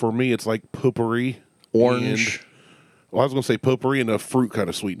me, it's like potpourri, orange. and- well, I was gonna say potpourri and a fruit kind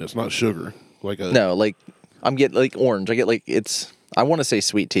of sweetness, not sugar. Like a No, like I'm getting like orange. I get like it's. I want to say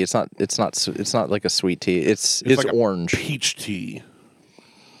sweet tea. It's not. It's not. It's not like a sweet tea. It's like a orange. peach tea.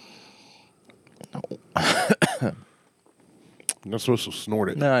 You're not supposed to snort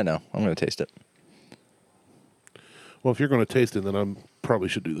it. No, I know. I'm gonna taste it. Well, if you're going to taste it, then I probably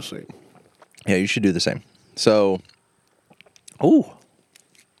should do the same. Yeah, you should do the same. So, ooh,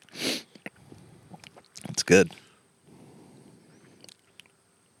 it's good.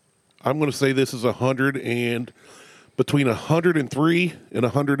 I'm going to say this is between 103 and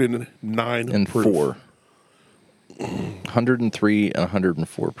 109 And proof. 4. 103 and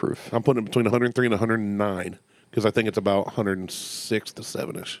 104 proof. I'm putting it between 103 and 109 because I think it's about 106 to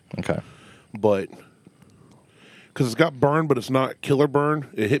 7ish. Okay. But because it's got burn, but it's not killer burn.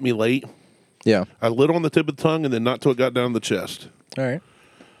 It hit me late. Yeah. I lit on the tip of the tongue, and then not till it got down the chest All right.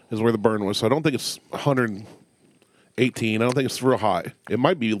 is where the burn was. So I don't think it's 118. I don't think it's real high. It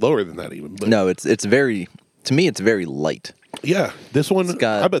might be lower than that even. But No, it's very. To me, it's very light. yeah, this one,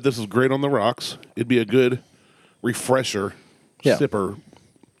 got- I bet this is great on the rocks. It'd be a good refresher Yeah. sipper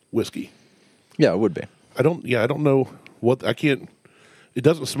whiskey. Yeah, it would be. I don't know what, it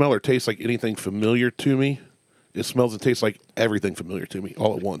doesn't smell or taste like anything familiar to me. It smells and tastes like everything familiar to me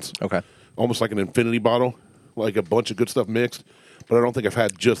all at once. Okay. Almost like an infinity bottle, like a bunch of good stuff mixed. But I don't think I've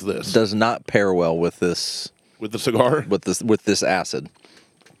had just this Does not pair well with this with the cigar. with this acid.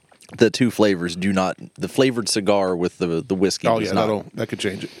 The two flavors do not. The flavored cigar with the whiskey. Oh does yeah, not, that could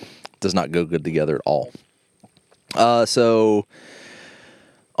change it. does not go good together at all. So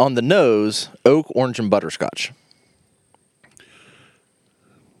on the nose, oak, orange, and butterscotch.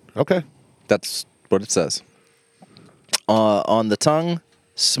 Okay. That's what it says. On the tongue,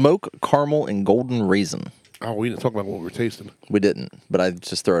 smoke, caramel, and golden raisin. Oh, we didn't talk about what we're tasting. We didn't, but I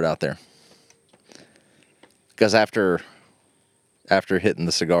just throw it out there. Because after hitting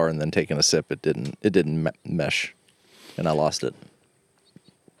the cigar and then taking a sip, it didn't mesh, and I lost it.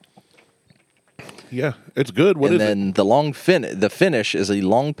 Yeah, it's good. What and is then it? the finish is a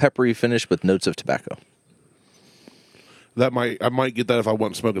long peppery finish with notes of tobacco. I might get that if I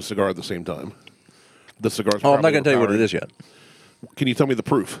want to smoke a cigar at the same time. The cigar's Oh, I'm not probably going to tell you what it overpowering. is yet. Can you tell me the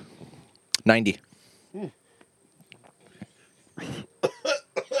proof? 90.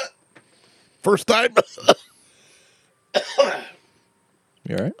 First time.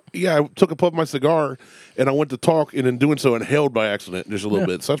 You all right? Yeah, I took a puff of my cigar and I went to talk, and in doing so, inhaled by accident just a little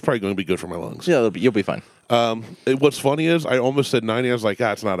bit. So that's probably going to be good for my lungs. Yeah, you'll be fine. What's funny is I almost said 90. I was like,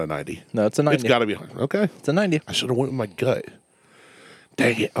 it's not a 90. No, it's a 90. It's got to be 100. Okay. It's a 90. I should have went with my gut.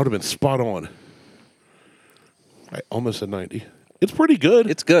 Dang it. I would have been spot on. I almost said 90. It's pretty good.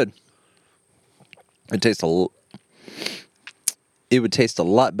 It's good. It would taste a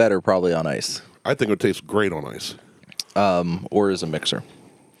lot better probably on ice, I think it would taste great on ice. or as a mixer,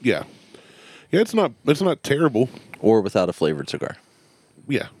 Yeah. Yeah, it's not terrible. or without a flavored cigar.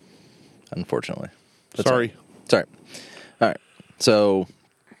 Yeah. Unfortunately. Sorry. Sorry. All right. So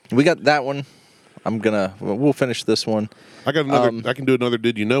we got that one. We'll finish this one. I got another. I can do another.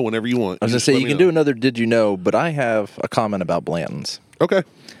 Did you know? Whenever you want. I was going to say, you can do another Did You Know, but I have a comment about Blanton's. Okay.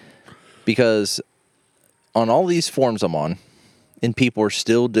 Because on all these forums I'm on, and people are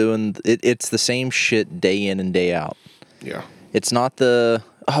still doing it, it's the same shit day in and day out. Yeah. It's not I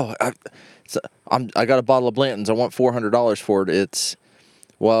got a bottle of Blanton's. I want $400 for it. It's,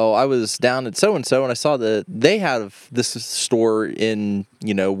 well, I was down at so and so, and I saw that they have this store in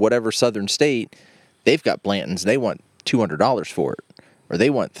whatever southern state. They've got Blanton's. They want $200 for it, or they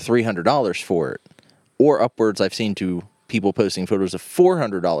want $300 for it, or upwards. I've seen to people posting photos of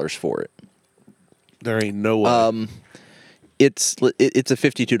 $400 for it. There ain't no way. It's a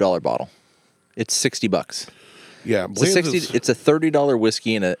 $52 bottle. It's $60. Yeah, It's a $30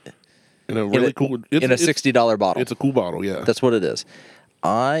 whiskey in a really cool in a $60 bottle. It's a cool bottle, yeah. That's what it is.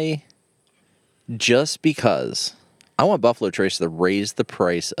 Just because I want Buffalo Trace to raise the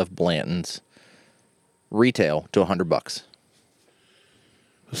price of Blanton's retail to $100.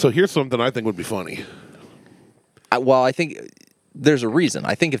 So here's something I think would be funny. I think there's a reason.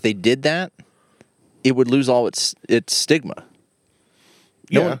 I think if they did that, it would lose all its stigma.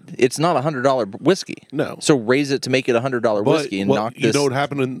 It's not $100 whiskey. No. So raise it to make it $100 whiskey and knock this what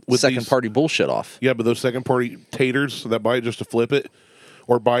happened with second party bullshit off. Yeah, but those second party taters that buy it just to flip it,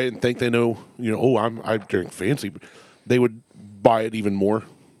 or buy it and think they know, I drink fancy. They would buy it even more.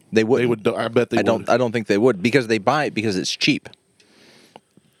 They would. They would. I bet they would. I don't think they would because they buy it because it's cheap.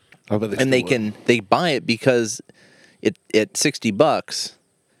 I bet And they buy it because at $60,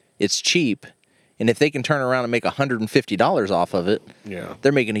 it's cheap. And if they can turn around and make $150 off of it, yeah,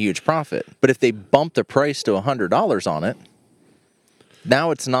 they're making a huge profit. But if they bump the price to $100 on it,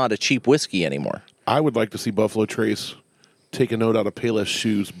 now it's not a cheap whiskey anymore. I would like to see Buffalo Trace take a note out of Payless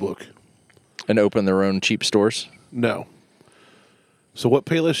Shoes' book and open their own cheap stores. No. So what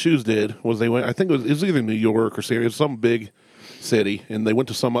Payless Shoes did was they went. I think it was either New York or it was some big city, and they went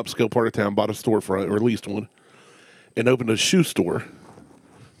to some upscale part of town, bought a storefront or at least one, and opened a shoe store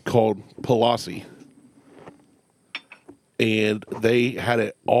called Palazzi. And they had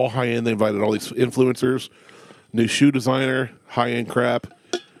it all high end. They invited all these influencers, new shoe designer, high end crap.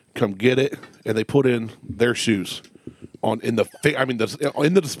 Come get it, and they put in their shoes in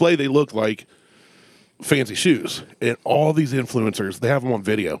the display. They looked like fancy shoes, and all these influencers, they have them on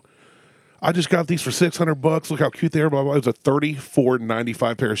video. I just got these for $600. Look how cute they are. Blah, blah, blah. It was a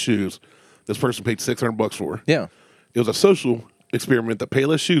 $34.95 pair of shoes. This person paid $600 for. Yeah, it was a social experiment that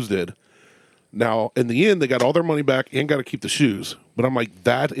Payless Shoes did. Now, in the end, they got all their money back and got to keep the shoes. But I'm like,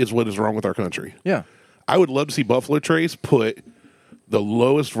 that is what is wrong with our country. Yeah, I would love to see Buffalo Trace put the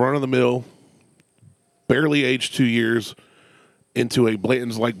lowest run-of-the-mill, barely aged 2 years, into a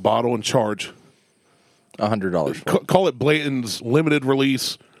Blanton's like bottle and charge $100. Call it Blanton's limited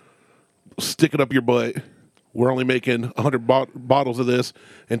release. Stick it up your butt. We're only making 100 bottles of this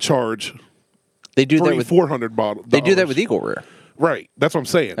and charge. They do that with 400 bottles. They do that with Eagle Rare. Right. That's what I'm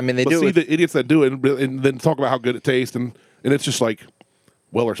saying. I mean, they but do see it with, the idiots that do it and then talk about how good it tastes and it's just like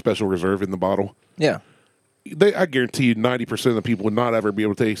Weller Special Reserve in the bottle. Yeah. I guarantee you 90% of the people would not ever be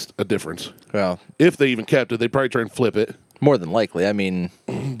able to taste a difference. Well, if they even kept it, they'd probably try and flip it. More than likely. I mean,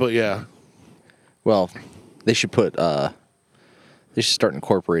 but yeah. Well, they should put they should start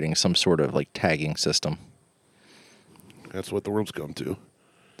incorporating some sort of like tagging system. That's what the world's come to.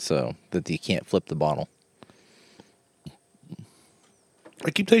 So that you can't flip the bottle. I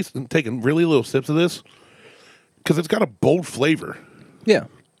keep taking really little sips of this because it's got a bold flavor. Yeah.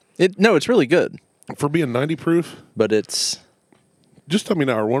 It's really good. For being 90 proof. But it's... Just tell me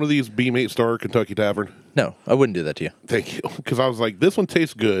now, are one of these Beam 8-star Kentucky Tavern? No, I wouldn't do that to you. Thank you. Because I was like, this one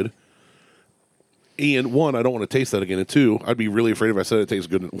tastes good. And one, I don't want to taste that again. And two, I'd be really afraid if I said it tastes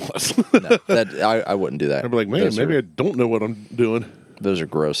good and it was. No, I wouldn't do that. I'd be like, man, maybe I don't know what I'm doing. Those are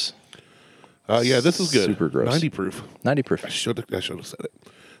gross. Yeah, this is good. Super gross. 90 proof. 90 proof. I should have said it.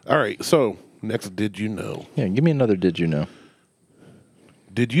 All right, so next, did you know? Yeah, give me another did you know.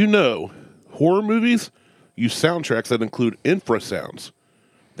 Did you know horror movies use soundtracks that include infrasounds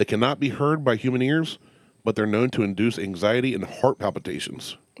that cannot be heard by human ears, but they're known to induce anxiety and heart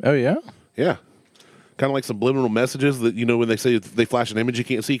palpitations? Oh, yeah? Yeah. Kind of like subliminal messages that, when they say they flash an image you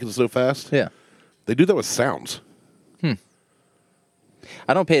can't see because it's so fast. Yeah. They do that with sounds.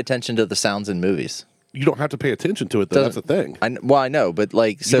 I don't pay attention to the sounds in movies. You don't have to pay attention to it, though. That's the thing. I know, but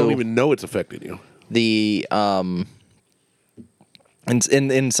like... You don't even know it's affecting you. The...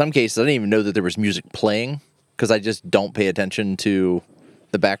 In some cases, I didn't even know that there was music playing because I just don't pay attention to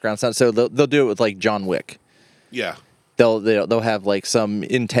the background sound. So they'll do it with like John Wick. Yeah. They'll have like some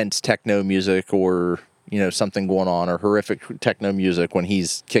intense techno music or something going on or horrific techno music when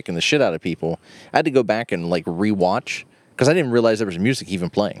he's kicking the shit out of people. I had to go back and like rewatch because I didn't realize there was music even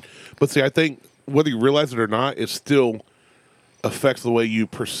playing. But see, I think whether you realize it or not, it still affects the way you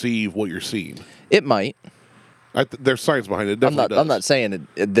perceive what you're seeing. It might. There's science behind it. I'm not saying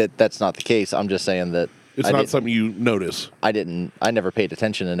that's not the case. I'm just saying that it's not something you notice. I never paid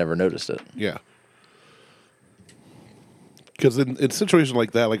attention and never noticed it. Yeah. Because in situations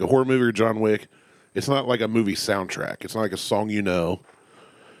like that, like a horror movie or John Wick, it's not like a movie soundtrack. It's not like a song you know.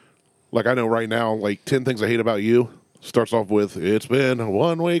 Like I know right now, like 10 Things I Hate About You starts off with, "It's been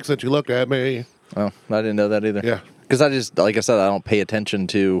 1 week since you looked at me." Oh, I didn't know that either. Yeah. Because I just, like I said, I don't pay attention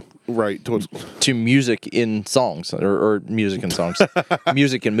to Right. to music in songs or music in songs,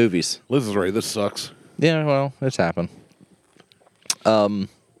 music in movies. Liz is right. This sucks. Yeah, well, it's happened.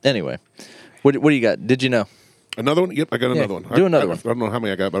 Anyway, what do you got? Did you know? Another one? Yep, I got another one. do another one. I don't know how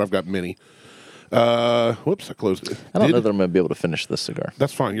many I got, but I've got many. Whoops, I closed it. I don't know that I'm going to be able to finish this cigar.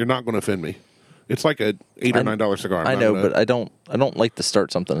 That's fine. You're not going to offend me. It's like a $8 or $9 cigar. I know, but I don't like to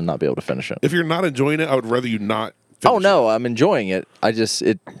start something and not be able to finish it. if you're not enjoying it, I would rather you not. Oh finish no, I'm enjoying it.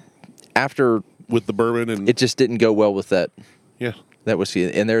 After it with the bourbon and it just didn't go well with that yeah.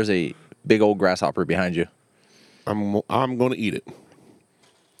 whiskey. And there's a big old grasshopper behind you. I'm going to eat it.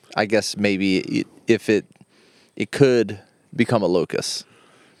 I guess maybe if it could become a locust.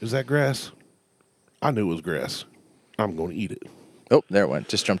 Is that grass? I knew it was grass. I'm going to eat it. Oh, there it went.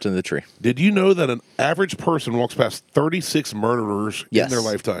 Just jumped into the tree. Did you know that an average person walks past 36 murderers Yes. in their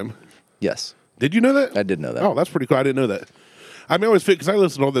lifetime? Yes, Did you know that? I did know that. Oh, that's pretty cool. I didn't know that. I mean, I always fit because I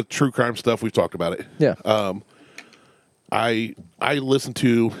listen to all the true crime stuff. We've talked about it. Yeah. I listen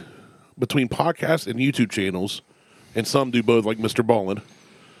to between podcasts and YouTube channels, and some do both, like Mr. Ballin.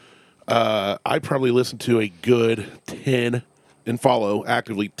 I probably listen to a good 10 and follow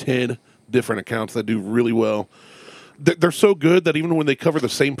actively 10 different accounts that do really well. They're so good that even when they cover the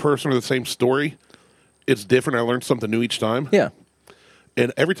same person or the same story, it's different. I learn something new each time. Yeah.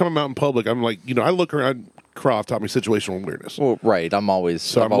 And every time I'm out in public, I'm like, I look around. Croft taught me situational awareness. Well, right. I'm always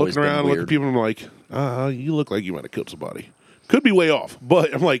So I'm always looking been around, weird. looking at people, and I'm like, you look like you might have killed somebody. Could be way off,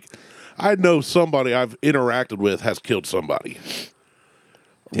 but I'm like, I know somebody I've interacted with has killed somebody.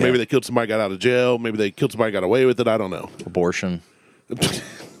 Yeah. Maybe they killed somebody, got out of jail. Maybe they killed somebody, got away with it. I don't know. Abortion.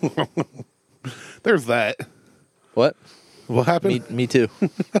 There's that. What? What happened? Me too.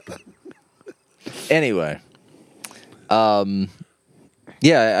 Anyway,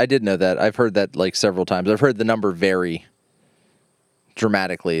 yeah, I did know that. I've heard that like several times. I've heard the number vary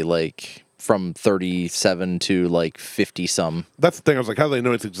dramatically, like from 37 to like 50 some. That's the thing. I was like, how do they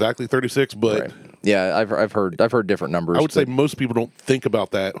know it's exactly 36? But Right. Yeah, I've heard different numbers. I would say but most people don't think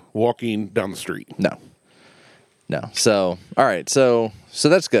about that walking down the street. no. So all right, so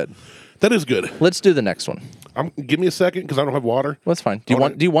that's good. That is good. Let's do the next one. Give me a second because I don't have water. Well, that's fine. Do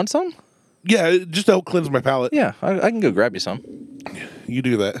you want some? Yeah, just to help cleanse my palate. Yeah, I can go grab you some. You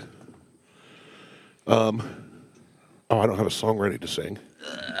do that. Oh, I don't have a song ready to sing.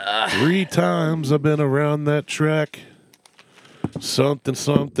 3 times I've been around that track. Something,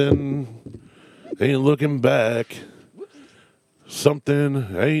 ain't looking back.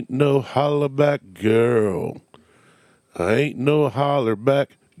 Something ain't no holler back girl. I ain't no holler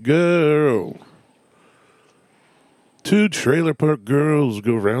back girl. 2 trailer park girls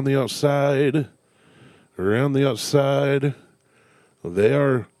go round the outside. Around the outside. They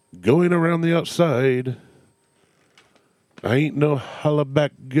are going around the outside. I ain't no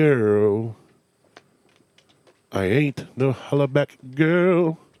hollaback girl. I ain't no hollaback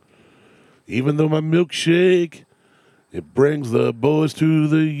girl. Even though my milkshake, it brings the boys to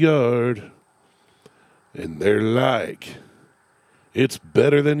the yard. And they're like, it's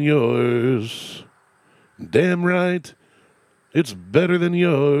better than yours. Damn right, it's better than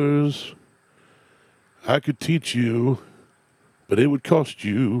yours. I could teach you, but it would cost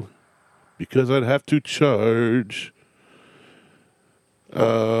you because I'd have to charge.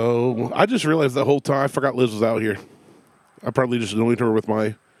 I just realized the whole time I forgot Liz was out here. I probably just annoyed her with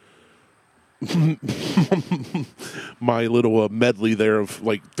my my little medley there of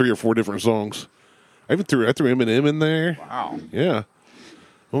like 3 or 4 different songs. I threw Eminem in there. Wow. Yeah,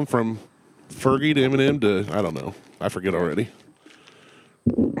 went from Fergie to Eminem to I don't know. I forget already.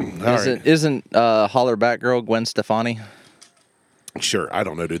 Isn't Holler Back Girl Gwen Stefani? Sure, I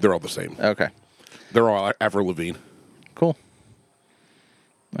don't know, dude. They're all the same. Okay. They're all Avril Lavigne. Cool.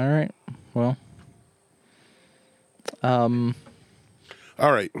 All right. Well. All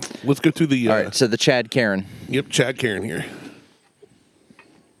right, let's go to the. All right. So the Chad Karen. Yep, Chad Karen here.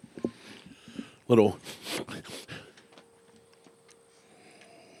 Little.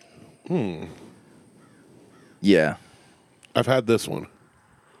 Yeah. I've had this one.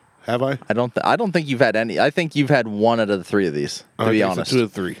 Have I? I don't think you've had any. I think you've had 1 out of the 3 of these. To be honest. 2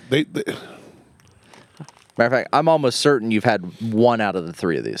 of 3. They Matter of fact, I'm almost certain you've had 1 out of the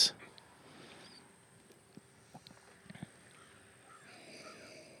 3 of these.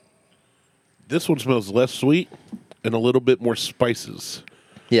 This one smells less sweet and a little bit more spices.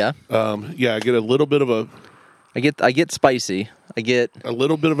 Yeah. Yeah, I get a little bit of a I get spicy. I get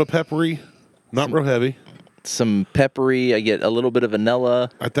peppery, not real heavy. some peppery. I get a little bit of vanilla,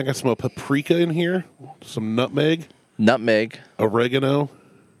 I think I smell paprika in here, some nutmeg, nutmeg, oregano.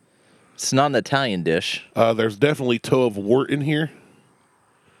 It's not an Italian dish. There's definitely toe of wort in here.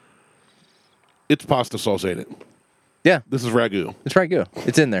 It's pasta sauce, ain't it? Yeah, This is ragu. it's ragu.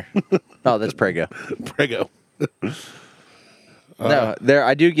 It's in there. Oh, that's Prego. Prego. No, there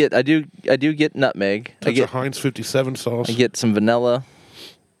I do get nutmeg. I Touch get of Heinz 57 sauce. I get some vanilla,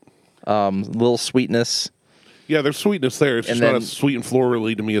 little sweetness. Yeah, there's sweetness there. It's And just not then- as sweet and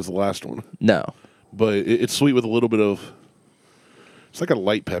florally to me as the last one. No. But it's sweet with a little bit of... It's like a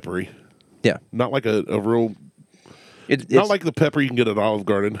light peppery. Yeah. Not like a real... It's Not like the pepper you can get at Olive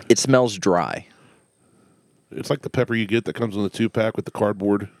Garden. it smells dry. It's like the pepper you get that comes in the 2-pack with the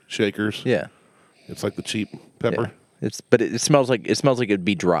cardboard shakers. Yeah. It's like the cheap pepper. Yeah. It smells like it'd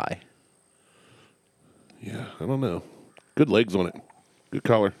be dry. Yeah, I don't know. Good legs on it. Good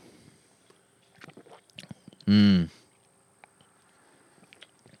color.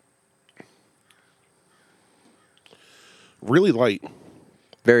 Really light.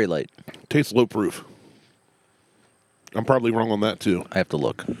 Very light. Tastes low proof. I'm probably wrong on that too. I have to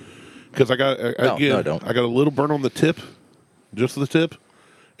look. Because I No, don't. I got a little burn on the tip, just the tip,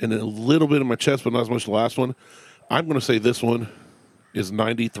 and then a little bit in my chest, but not as much as the last one. I'm going to say this one is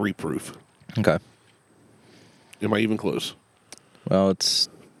 93 proof. Okay. Am I even close? Well, it's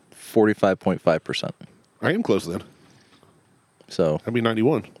 45.5%. I am close then. So That'd be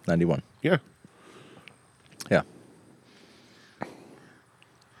 91. 91. Yeah. Yeah.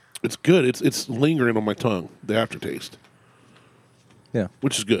 It's good. It's lingering on my tongue, the aftertaste, Yeah.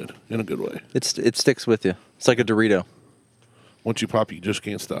 which is good in a good way. It sticks with you. It's like a Dorito. Once you pop, you just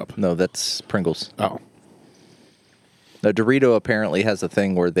can't stop. No, that's Pringles. Oh, Now, Dorito apparently has a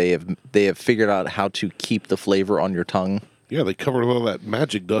thing where they have figured out how to keep the flavor on your tongue. yeah, they covered all that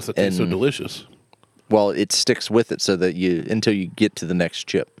magic dust that tastes so And- delicious. Well, it sticks with it so that until you get to the next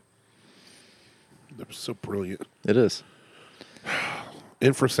chip. They're so brilliant. It is.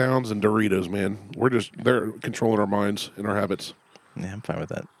 Infrasounds and Doritos, man. They're controlling our minds and our habits. Yeah, I'm fine with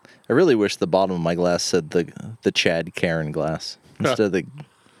that. I really wish the bottom of my glass said the Chad Karen glass instead of the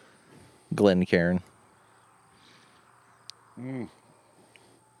Glen Karen.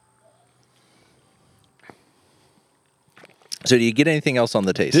 So, do you get anything else on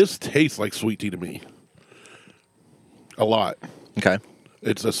the taste? This tastes like sweet tea to me. A lot. Okay.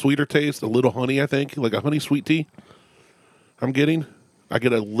 It's a sweeter taste, a little honey, I think, like a honey sweet tea. I'm getting. I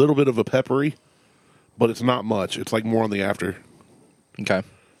get a little bit of a peppery, but it's not much. It's like more on the Okay.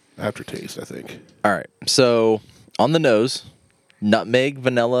 aftertaste, I think. All right. So, on the nose, nutmeg,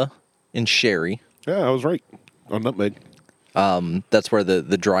 vanilla, and sherry. Yeah, I was right on nutmeg. That's where the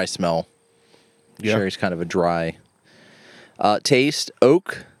dry smell. Yeah. Sherry's kind of a dry. Taste,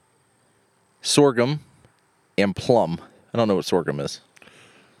 oak, sorghum, and plum. I don't know what sorghum is.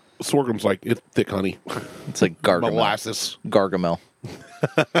 Sorghum's like it's thick honey, It's like gargamel. molasses. Gargamel.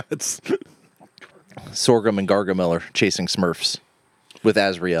 It's Sorghum and Gargamel are chasing Smurfs with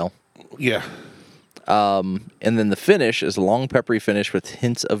Azrael. yeah. And then the finish is a long peppery finish with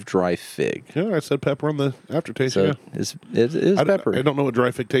hints of dry fig. Yeah, I said pepper on the aftertaste. So yeah. it is I peppery. don't know what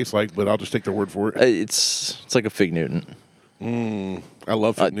dry fig tastes like, but I'll just take their word for it. It's like a fig Newton. I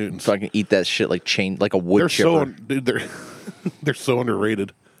love fig Newtons. So I can eat that shit like a wood They're chipper. so dude, they're so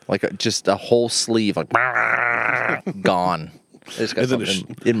underrated. Like just a whole sleeve, like gone. I just got And then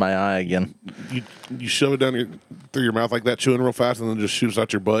something in my eye again. You shove it down through your mouth like that, chewing real fast, and then just shoots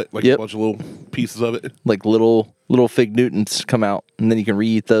out your butt like Yep. a bunch of little pieces of it. Like little fig Newtons come out, and then you can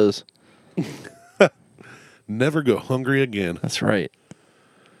re-eat those. Never go hungry again. That's right.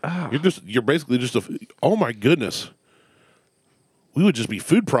 You're basically just oh my goodness. We would just be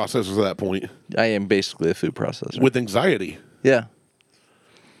food processors at that point I am basically a food processor. with anxiety. Yeah.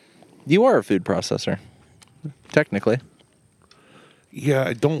 You are a food processor, technically. Yeah,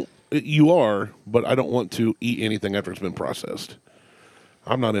 I don't. You are, but I don't want to eat anything after it's been processed.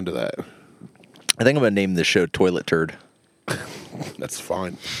 I'm not into that. I think I'm gonna name this show Toilet Turd. That's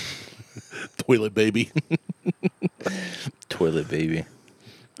fine. Toilet baby. Toilet baby.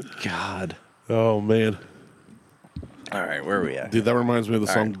 God. Oh man, All right, where are we at? dude, that reminds me of the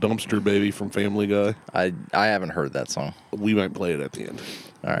song "Dumpster Baby" from Family Guy. I haven't heard that song. We might play it at the end.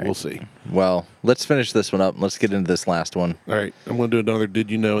 All right. We'll see. Well, let's finish this one up. Let's get into this last one. All right, I'm going to do another "Did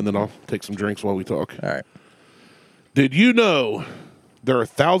you know?" and then I'll take some drinks while we talk. All right. Did you know there are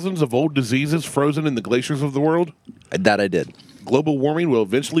thousands of old diseases frozen in the glaciers of the world? That I did. Global warming will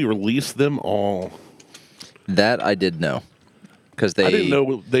eventually release them all. That I did know. Because they I didn't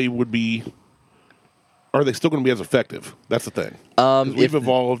know they would be. Are they still going to be as effective? That's the thing. 'Cause we've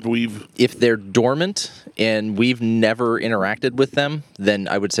evolved. if they're dormant and we've never interacted with them, then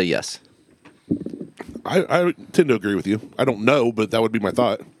I would say yes. I tend to agree with you. I don't know, but that would be my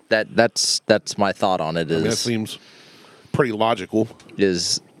thought. That's my thought on it. I mean, that Is seems pretty logical.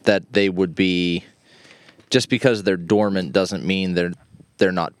 is that they would be, just because they're dormant doesn't mean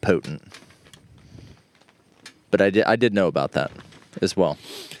they're not potent. But I did know about that as well.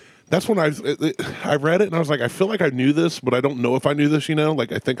 That's when I read it and I was like, I feel like I knew this, but I don't know if I knew this.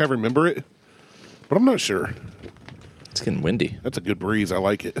 Like I think I remember it, but I'm not sure. It's getting windy. That's a good breeze. I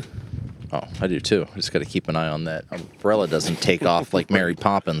like it. Oh, I do too. Just got to keep an eye on that umbrella doesn't take off like Mary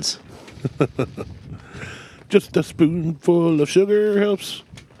Poppins. Just a spoonful of sugar helps.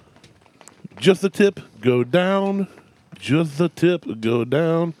 Just the tip go down. Just the tip go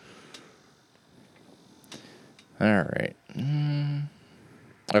down. All right.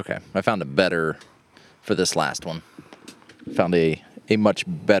 Okay, I found a better for this last one. Found a much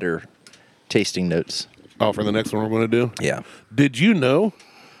better tasting notes. Oh, for the next one we're going to do? Yeah. Did you know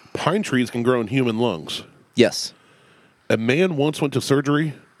pine trees can grow in human lungs? Yes. A man once went into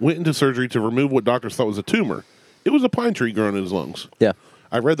surgery to remove what doctors thought was a tumor. It was a pine tree growing in his lungs. Yeah.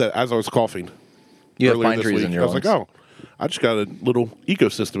 I read that as I was coughing. You have earlier pine this trees week. in your lungs. I was like, oh, I just got a little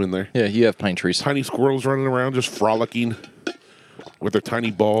ecosystem in there. Yeah, you have pine trees. Tiny squirrels running around just frolicking with their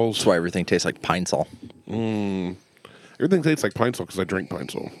tiny balls. That's why everything tastes like Pine Sol. Everything tastes like Pine Sol because I drink Pine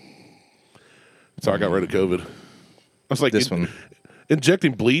Sol. That's how I got rid of COVID. I was like, This one.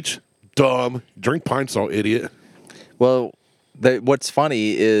 Injecting bleach? Dumb. Drink Pine Sol, idiot. Well, what's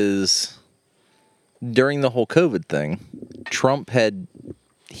funny is during the whole COVID thing, Trump had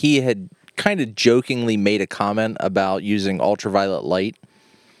kind of jokingly made a comment about using ultraviolet light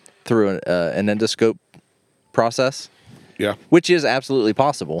through an endoscope process, Yeah. which is absolutely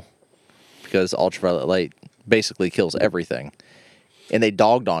possible because ultraviolet light basically kills everything. And they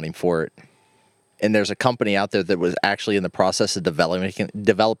dogged on him for it. And there's a company out there that was actually in the process of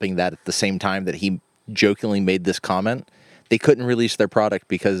developing that at the same time that he jokingly made this comment. They couldn't release their product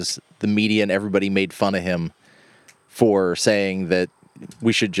because the media and everybody made fun of him for saying that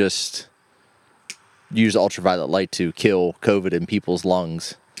we should just use ultraviolet light to kill COVID in people's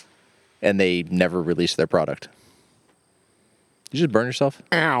lungs. And they never released their product. Did you just burn yourself?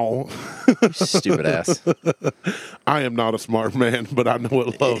 Ow. You stupid ass. I am not a smart man, but I know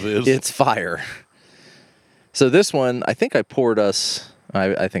what love is. It's fire. So this one, I think I poured us.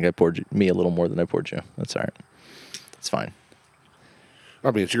 I think I poured me a little more than I poured you. That's all right. It's fine.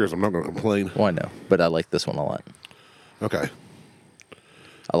 I mean, it's yours. I'm not going to complain. Well, I know, but I like this one a lot. Okay.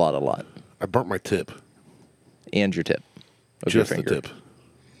 A lot. I burnt my tip. And your tip. Of your Just the finger. tip.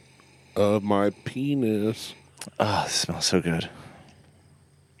 Of my penis. Oh, this smells so good.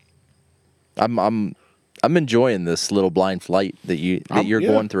 I'm enjoying this little blind flight that you're Yeah,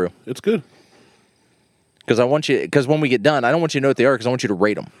 going through. It's good. Because when we get done, I don't want you to know what they are because I want you to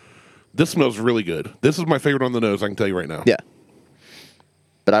rate them. This smells really good. This is my favorite on the nose, I can tell you right now. Yeah.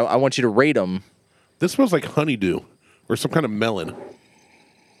 But I want you to rate them. This smells like honeydew or some kind of melon.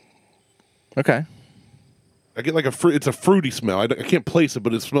 Okay. I get like it's a fruity smell. I can't place it,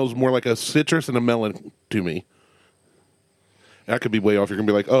 but it smells more like a citrus and a melon to me. I could be way off. You're going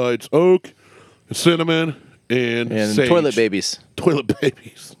to be like, oh, it's oak, cinnamon, and sage. Toilet babies. Toilet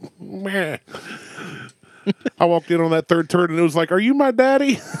babies. Meh. I walked in on that third turd and it was like, are you my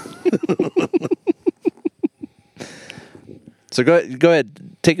daddy? So go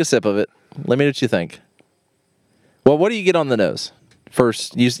ahead, take a sip of it. Let me know what you think. Well, what do you get on the nose?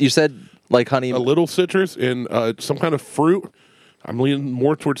 First, you said like honey. A little citrus and some kind of fruit. I'm leaning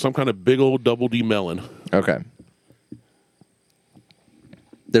more towards some kind of big old double D melon. Okay.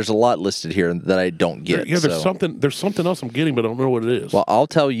 There's a lot listed here that I don't get. Yeah, there's so. something else I'm getting, but I don't know what it is. Well, I'll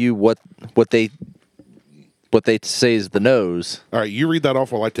tell you what they say is the nose. All right, you read that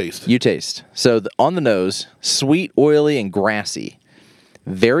off while I taste. You taste. So on the nose, sweet, oily, and grassy.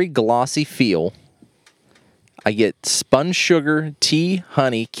 Very glossy feel. I get spun sugar, tea,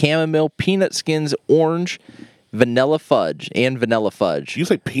 honey, chamomile, peanut skins, orange, vanilla fudge, and vanilla fudge. Did you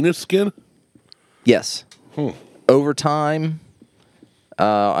say penis skin? Yes. Over time,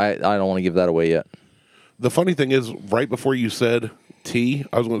 I don't want to give that away yet. The funny thing is, right before you said tea,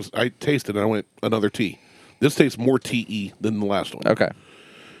 I tasted and I went another tea. This tastes more tea than the last one. Okay.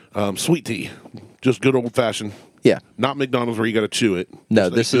 Sweet tea, just good old fashioned. Yeah. Not McDonald's where you got to chew it. No,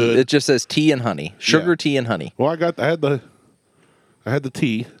 Just it just says tea and honey. Sugar, Yeah. tea, and honey. Well, I had the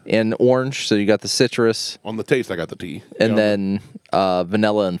tea And orange, so you got the citrus, on the taste. I got the tea, and You know, then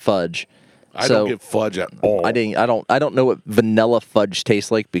vanilla and fudge. I So don't get fudge at all. I don't know what vanilla fudge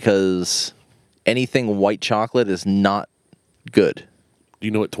tastes like because anything white chocolate is not good. Do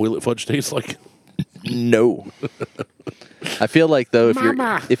you know what toilet fudge tastes like? No. I feel like though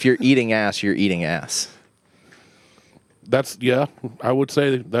Mama. if you're eating ass, you're eating ass. Yeah, I would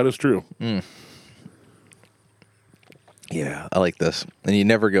say that is true. Yeah, I like this. And you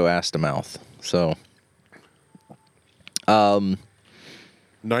never go ass to mouth. So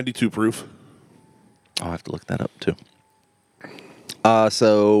 92 proof. I'll have to look that up too.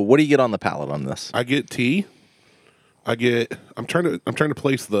 So what do you get on the palate on this? I get tea. I'm trying to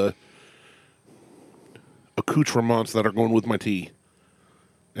place the accoutrements that are going with my tea.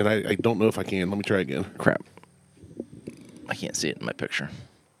 And I don't know if I can. Let me try again. Crap. I can't see it in my picture.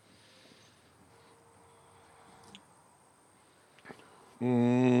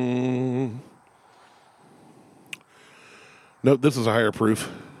 No, this is a higher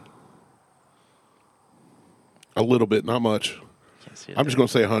proof. A little bit, not much. Can't see it I'm just going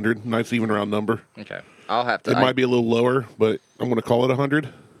to say 100. Nice even round number. Okay. I'll have to. It might be a little lower, but I'm going to call it 100.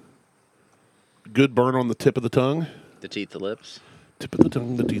 Good burn on the tip of the tongue. The teeth, the lips. Tip of the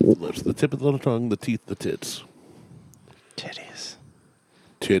tongue, the teeth, the lips. The tip of the tongue, the teeth, the tits. Titties.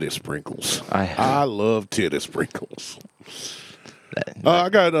 Titty sprinkles. I love titty sprinkles. I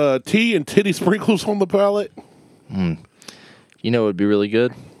got tea and titty sprinkles on the palate. You know what would be really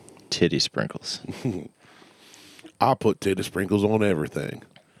good? Titty sprinkles. I put titty sprinkles on everything.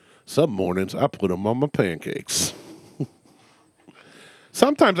 Some mornings I put them on my pancakes.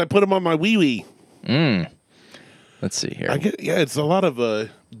 Sometimes I put them on my wee-wee. Let's see here. It's a lot of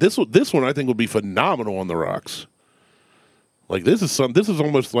this one I think would be phenomenal on the rocks. Like this is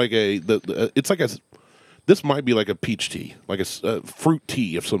almost like this might be like a peach tea, like a fruit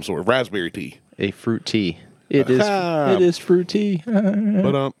tea of some sort, raspberry tea. A fruit tea. It is fruit tea.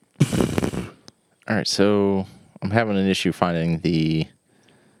 But All right, so I'm having an issue finding the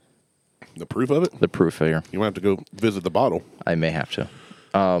proof of it. the proof here. You might have to go visit the bottle I may have to.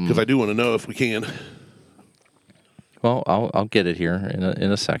 because I do want to know if we can. Well, I'll get it here in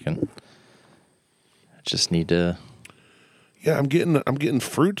a second. I just need to. Yeah, I'm getting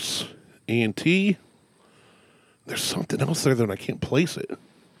fruits and tea. There's something else there that I can't place it.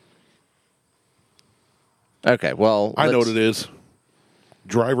 Okay, well, I know what it is.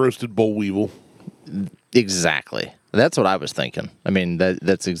 Dry roasted boll weevil. Exactly. That's what I was thinking. I mean,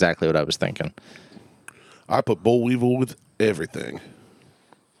 that's exactly what I was thinking. I put boll weevil with everything.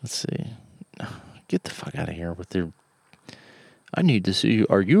 Let's see. Get the fuck out of here with your. I need to see you.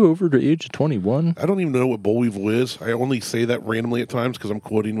 Are you over the age of 21? I don't even know what boll weevil is. I only say that randomly at times because I'm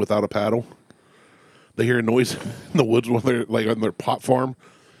quoting without a paddle. They hear a noise in the woods when they're like on their pot farm,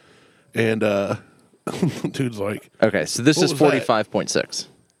 and dude's like, Okay, so this is What was that? 45.6.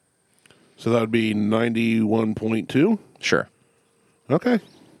 so that would be 91.2. Sure. Okay,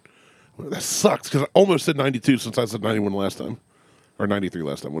 well, that sucks because I almost said 92 since I said 91 last time, or 93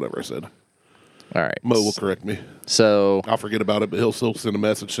 last time, whatever I said. All right. Mo will correct me. So I'll forget about it, but he'll still send a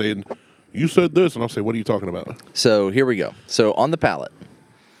message saying, "You said this," and I'll say, "What are you talking about?" So here we go. So on the palate,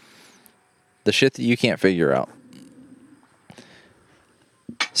 the shit that you can't figure out.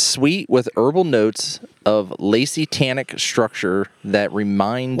 Sweet with herbal notes of lacy tannic structure that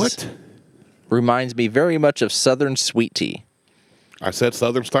reminds me very much of southern sweet tea. I said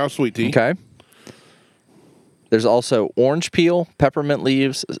Southern style sweet tea. Okay. There's also orange peel, peppermint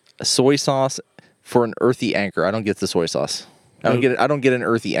leaves, soy sauce for an earthy anchor. I don't get the soy sauce. I don't get an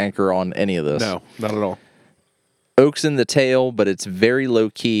earthy anchor on any of this. No, not at all. Oaks in the tail, but it's very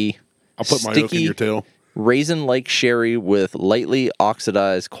low key. I'll put my oak in your tail. Raisin-like sherry with lightly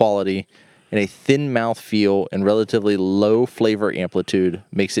oxidized quality and a thin mouth feel and relatively low flavor amplitude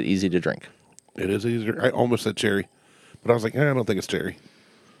makes it easy to drink. It is easier. I almost said cherry, but I was like, I don't think it's cherry.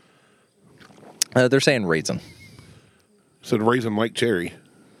 They're saying raisin. Said raisin like cherry.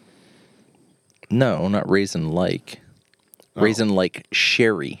 No, not raisin-like. Raisin-like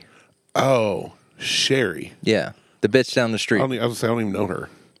sherry. Oh, sherry. Yeah, the bitch down the street. I was gonna say I don't even know her.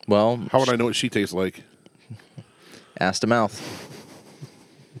 Well, How would I know what she tastes like? ass to mouth.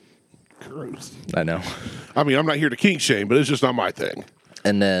 Gross. I know. I mean, I'm not here to kink shame, but it's just not my thing.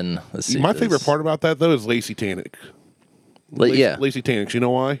 And then let's see. My favorite part about that though is Lacey Tannic. Yeah. Lacey Tannics. You know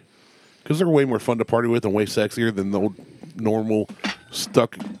why? Because they're way more fun to party with and way sexier than the old normal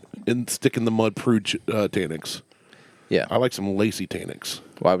stick in the mud prude Tannics. Yeah. I like some Lacey Tannics.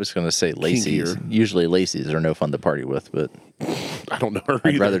 Well, I was going to say Lacey's. Kinkier. Usually Lacey's are no fun to party with, but I don't know her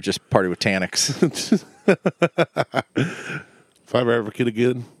I'd either. rather just party with Tannics. If I ever have a kid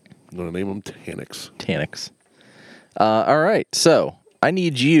again, I'm going to name them Tannics. Tannics. All right. So I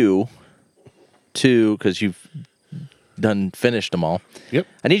need you to, because you've finished them all. Yep.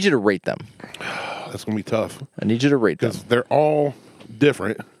 I need you to rate them. That's going to be tough I need you to rate them. because they're all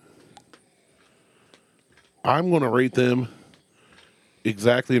different. I'm going to rate them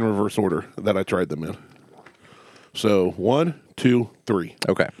exactly in reverse order that I tried them in. So 1, 2, 3.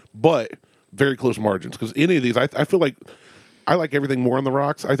 Okay. But very close margins because any of these, I feel like I like everything more on the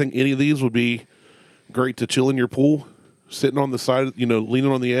rocks. I think any of these would be great to chill in your pool, sitting on the side,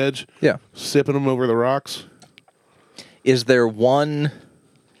 leaning on the edge, Yeah. sipping them over the rocks. Is there one?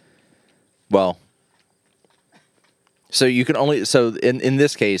 Well, so you can only in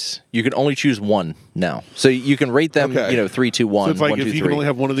this case you can only choose one now. So you can rate them, Okay. 3, 2, 1. So it's like 1, 2, if you 3. can only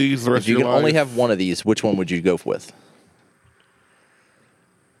have one of these the rest If you of your can life. only have one of these, which one would you go with?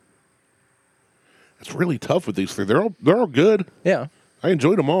 It's really tough with these three. They're all good. Yeah. I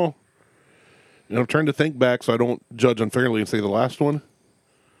enjoyed them all. And I'm trying to think back so I don't judge unfairly and say the last one.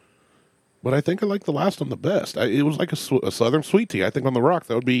 But I think I like the last one the best. It was like a Southern sweet tea. I think on the rock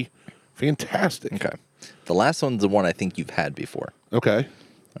that would be fantastic. Okay. The last one's the one I think you've had before. Okay.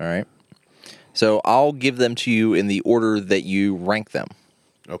 All right. So I'll give them to you in the order that you rank them.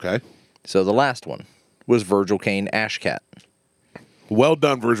 Okay. So the last one was Virgil Kane Ash Cat. Well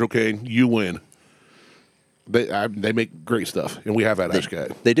done, Virgil Kane. You win. They make great stuff, and we have had Ash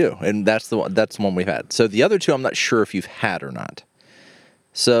Cat. They do, and that's the one we've had. So the other two, I'm not sure if you've had or not.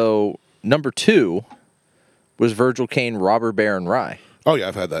 So number 2 was Virgil Kane Robber Baron Rye. Oh yeah,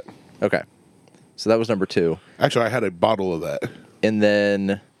 I've had that. Okay, so that was number 2, Actually, I had a bottle of that. and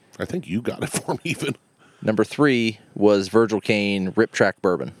then I think you got it for me even. number 3 was Virgil Kane Rip Track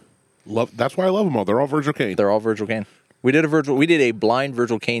Bourbon. That's why I love them all. They're all Virgil Kane. They're all Virgil Kane. We did a blind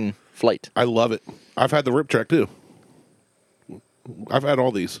Virgil Kane flight. I love it. I've had the Rip Track too. I've had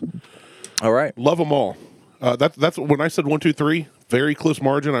all these. All right. Love them all. That's when I said 1, 2, 3. Very close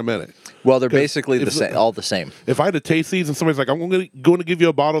margin. I meant it. Well, they're basically if- all the same. If I had to taste these and somebody's like, "I'm going to give you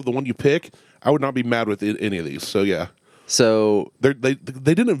a bottle of the one you pick," I would not be mad with any of these. So yeah, So they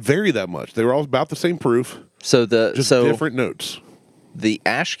didn't vary that much. They were all about the same proof, so just different notes. the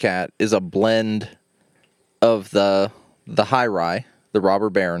Ash Cat is a blend of the high rye, the Robber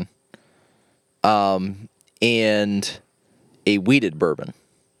Baron, and a wheated bourbon.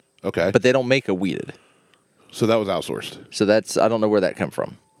 Okay, But they don't make a wheated. so that was outsourced. So I don't know where that come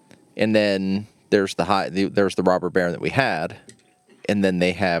from. And then there's there's the Robber Baron that we had, and then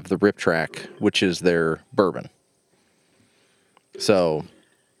they have the Rip Track, which is their bourbon. So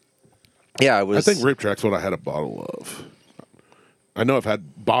yeah, I think Rip Track's what I had a bottle of. I know I've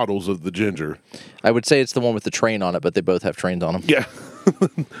had bottles of the ginger. I would say it's the one with the train on it, but they both have trains on them. Yeah.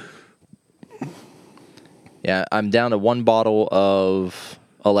 Yeah, I'm down to one bottle of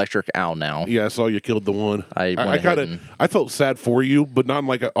Electric Owl now. Yeah, I saw you killed the one. I went I ahead kind and- of I felt sad for you, but not in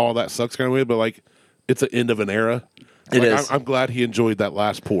like all that sucks kind of way, but like it's the end of an era. It Like, is. I'm glad he enjoyed that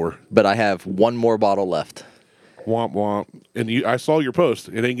last pour. But I have one more bottle left. Womp womp. And I saw your post.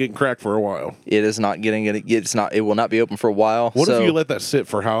 It ain't getting cracked for a while. It is not getting it. It's not. It will not be open for a while. What so if you let that sit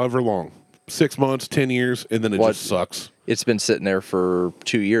for however long? 6 months, 10 years, and then it What? just sucks. It's been sitting there for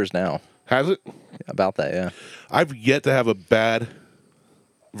 2 years now. Has it? About that, yeah. I've yet to have a bad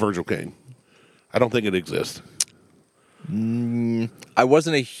Virgil Kane. I don't think it exists. I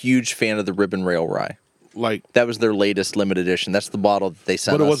wasn't a huge fan of the Ribbon Rail Rye. Like, That was their latest limited edition. That's the bottle that they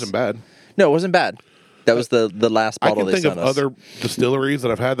sent but us. it wasn't bad. No, it wasn't bad. That was the last I bottle can they think of sent us. other distilleries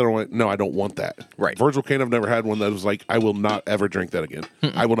that I've had that I'm like, no, I don't want that. Right. Virgil Kane, I've never had one that was like, I will not ever drink that again.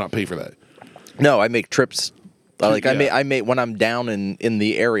 I will not pay for that. No, I make trips. Like Yeah. I make when I'm down in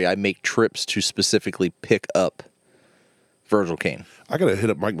the area, I make trips to specifically pick up Virgil Kane. I got to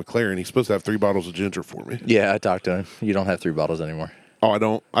hit up Mike McLaren. He's supposed to have 3 bottles of ginger for me. Yeah, I talked to him. You don't have 3 bottles anymore. Oh, I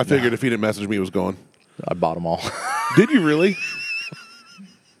don't. I figured if he didn't message me, it was gone. I bought them all. Did you really?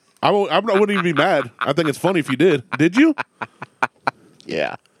 I wouldn't even be mad. I think it's funny if you did. Did you?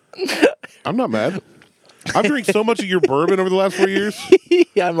 Yeah. I'm not mad. I've drank so much of your bourbon over the last 4 years.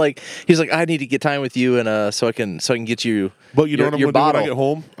 Yeah, he's like, I need to get time with you, and so I can get you. But you know what I'm your going to do when bottle. I get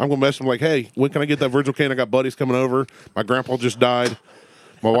home? I'm going to message him like, hey, when can I get that Virgil Kane? I got buddies coming over. My grandpa just died.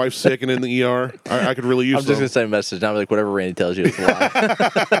 My wife's sick and in the ER. I could really use I'm just gonna some. send a message. Now I'm like, whatever Randy tells you, it's a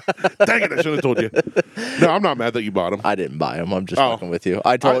lie. Dang it, I should have told you. No, I'm not mad that you bought them. I didn't buy them. I'm just Oh. fucking with you.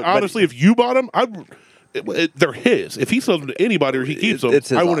 I told. but Honestly, if you bought them, they're his. If he sells them to anybody or he keeps them, It's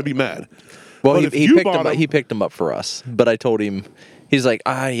his I wouldn't own. be mad. well, but he, if he you picked bought them. Up, 'em- he picked them up for us. But I told him, he's like,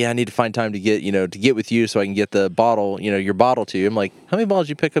 yeah, I need to find time to get with you so I can get the bottle, your bottle to you. I'm like, how many bottles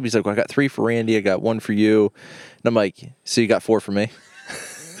you pick up? He's like, well, I got 3 for Randy. I got 1 for you. And I'm like, so you got 4 for me?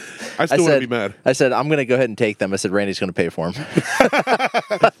 I still wouldn't be mad. I said, I'm gonna go ahead and take them. I said, Randy's gonna pay for them.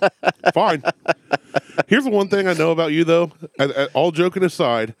 Fine. Here's the one thing I know about you, though. All joking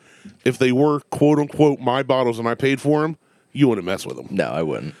aside, if they were quote unquote my bottles and I paid for them, you wouldn't mess with them. No, I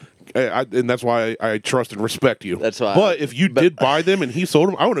wouldn't. and that's why I trust and respect you. That's why- But if you did buy them and he sold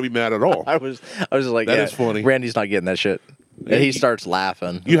them, I wouldn't be mad at all. I was just like, That yeah, is funny. Randy's not getting that shit. And he starts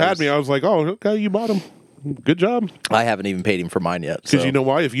laughing. You had me. I was like, oh, okay, you bought them. Good job. I haven't even paid him for mine yet. Because So you know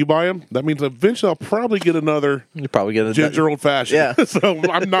why? If you buy them, that means eventually I'll probably get another you probably get a ginger old fashioned. Yeah. So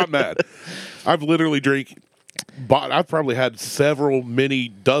I'm not mad. I've literally I've probably had several, many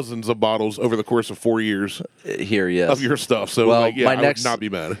dozens of bottles over the course of 4 years here. Yes. of your stuff. So Well, like, yeah, my I next- would not be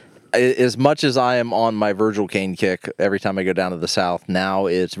mad. As much as I am on my Virgil Kane kick every time I go down to the South, now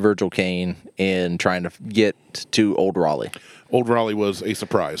it's Virgil Kane and trying to get to Old Raleigh. Old Raleigh was a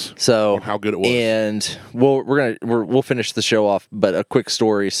surprise. So on how good it was. and we'll finish the show off. But a quick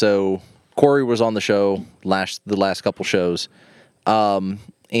story. So Corey was on the show the last couple shows,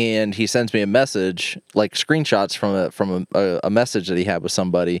 and he sends me a message, like screenshots from a message that he had with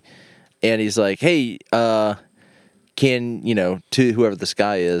somebody, and he's like, "Hey, can to whoever this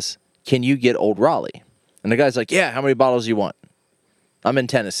guy is, can you get Old Raleigh?" And the guy's like, "Yeah, how many bottles do you want?" I'm in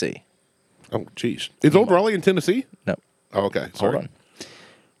Tennessee. Oh, jeez. Is Old Raleigh in Tennessee? No. Oh, okay. Sorry. Hold on.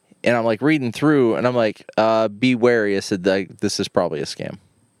 And I'm like reading through, and I'm like, be wary. I said, this is probably a scam.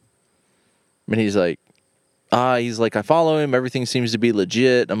 And he's like, I follow him. Everything seems to be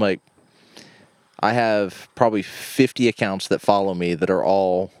legit. I'm like, I have probably 50 accounts that follow me that are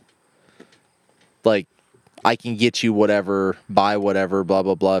all like, I can get you whatever, buy whatever, blah,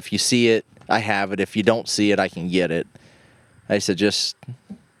 blah, blah. If you see it, I have it. If you don't see it, I can get it. I said, just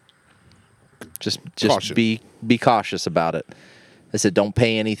Caution. be cautious about it. I said, don't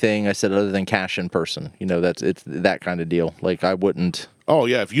pay anything. I said, other than cash in person. It's that kind of deal. Like, I wouldn't. Oh,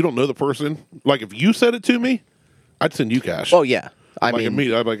 yeah. If you don't know the person, like if you said it to me, I'd send you cash. Oh yeah, I like mean,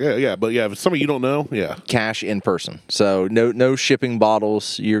 immediately, I'd be like, yeah. But yeah, if it's somebody you don't know, yeah. cash in person. So no shipping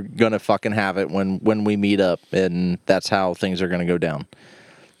bottles. You're gonna fucking have it when we meet up, and that's how things are gonna go down.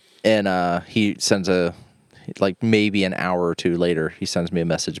 And he sends maybe an hour or two later, he sends me a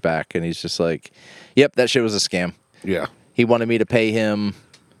message back, and he's just like, "Yep, that shit was a scam." Yeah. He wanted me to pay him,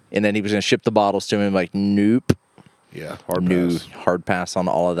 and then he was gonna ship the bottles to me. I'm like, nope, Yeah. Hard pass. hard pass on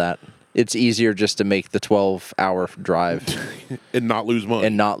all of that. It's easier just to make the 12-hour drive And not lose money.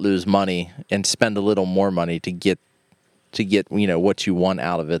 and not lose money and spend a little more money to get what you want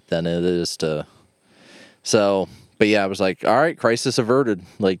out of it than it is to. So, but yeah, I was like, all right, crisis averted.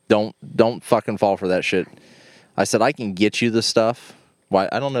 Like, don't fucking fall for that shit. I said, I can get you the stuff. Why?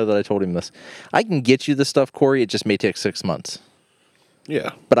 I don't know that I told him this. I can get you the stuff, Corey. It just may take 6 months.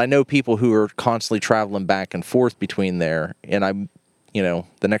 yeah. But I know people who are constantly traveling back and forth between there, and I'm,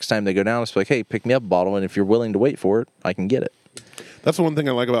 the next time they go down, it's like, hey, pick me up a bottle, and if you're willing to wait for it, I can get it. That's the one thing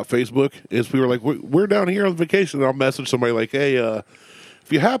I like about Facebook is people are like, we're down here on vacation, and I'll message somebody like, hey, if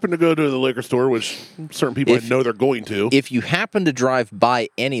you happen to go to the liquor store, which certain people I know they're going to, If you happen to drive by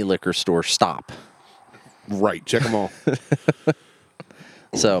any liquor store, stop. right, check them all.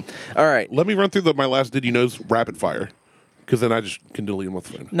 So, all right. Let me run through my last Did You Know's rapid fire, because then I just can delete them off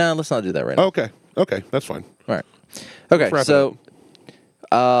the phone. No, let's not do that right now. Okay, that's fine. All right. Okay, wrap it so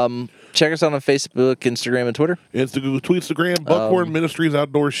check us out on Facebook, Instagram, and Twitter. Tweetstagram, Buckhorn Ministries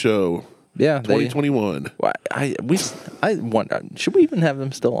Outdoor Show, Yeah, 2021. Should we even have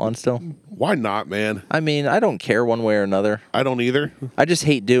them still on still? Why not, man? I mean, I don't care one way or another. I don't either. I just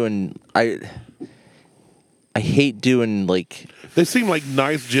hate doing I hate doing like They seem like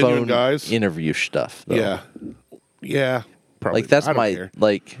nice, genuine phone guys. interview stuff. Though. Yeah. Probably. Like that's I don't my care.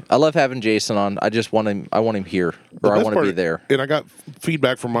 like. I love having Jason on. I just want him. I want him here, The or I best want to be part- there. And I got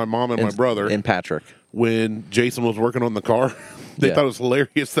feedback from my mom and my brother and Patrick. when Jason was working on the car. They Yeah. thought it was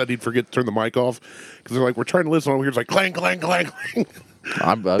hilarious that he'd forget to turn the mic off because they're like, "We're trying to listen." Over here, it's like clang, clang, clang, clang.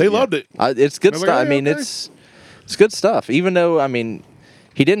 They loved it. It's good I was stuff. like, I mean, okay. it's good stuff. Even though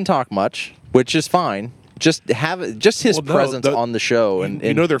he didn't talk much, which is fine. Just his Well, no, presence on the show, and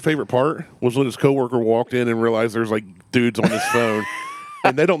you know their favorite part was when his coworker walked in and realized there's like dudes on his phone,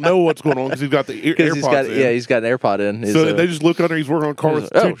 and they don't know what's going on because he's got the AirPods he's got an AirPod in. So they just look under. He's working on a car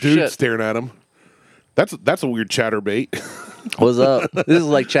with Oh, two dudes shit. staring at him. That's a weird chatterbait. What's up? This is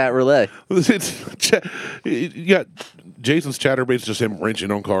like chat roulette. You got Jason's chatterbait's just him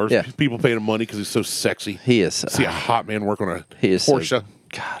wrenching on cars. Yeah. People paying him money because he's so sexy. He is. See a hot man work on a He is so- Porsche.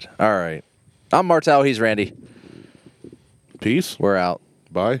 God. All right. I'm Martel. He's Randy. Peace. We're out.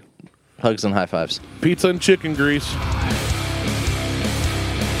 Bye. Hugs and high fives. Pizza and chicken grease.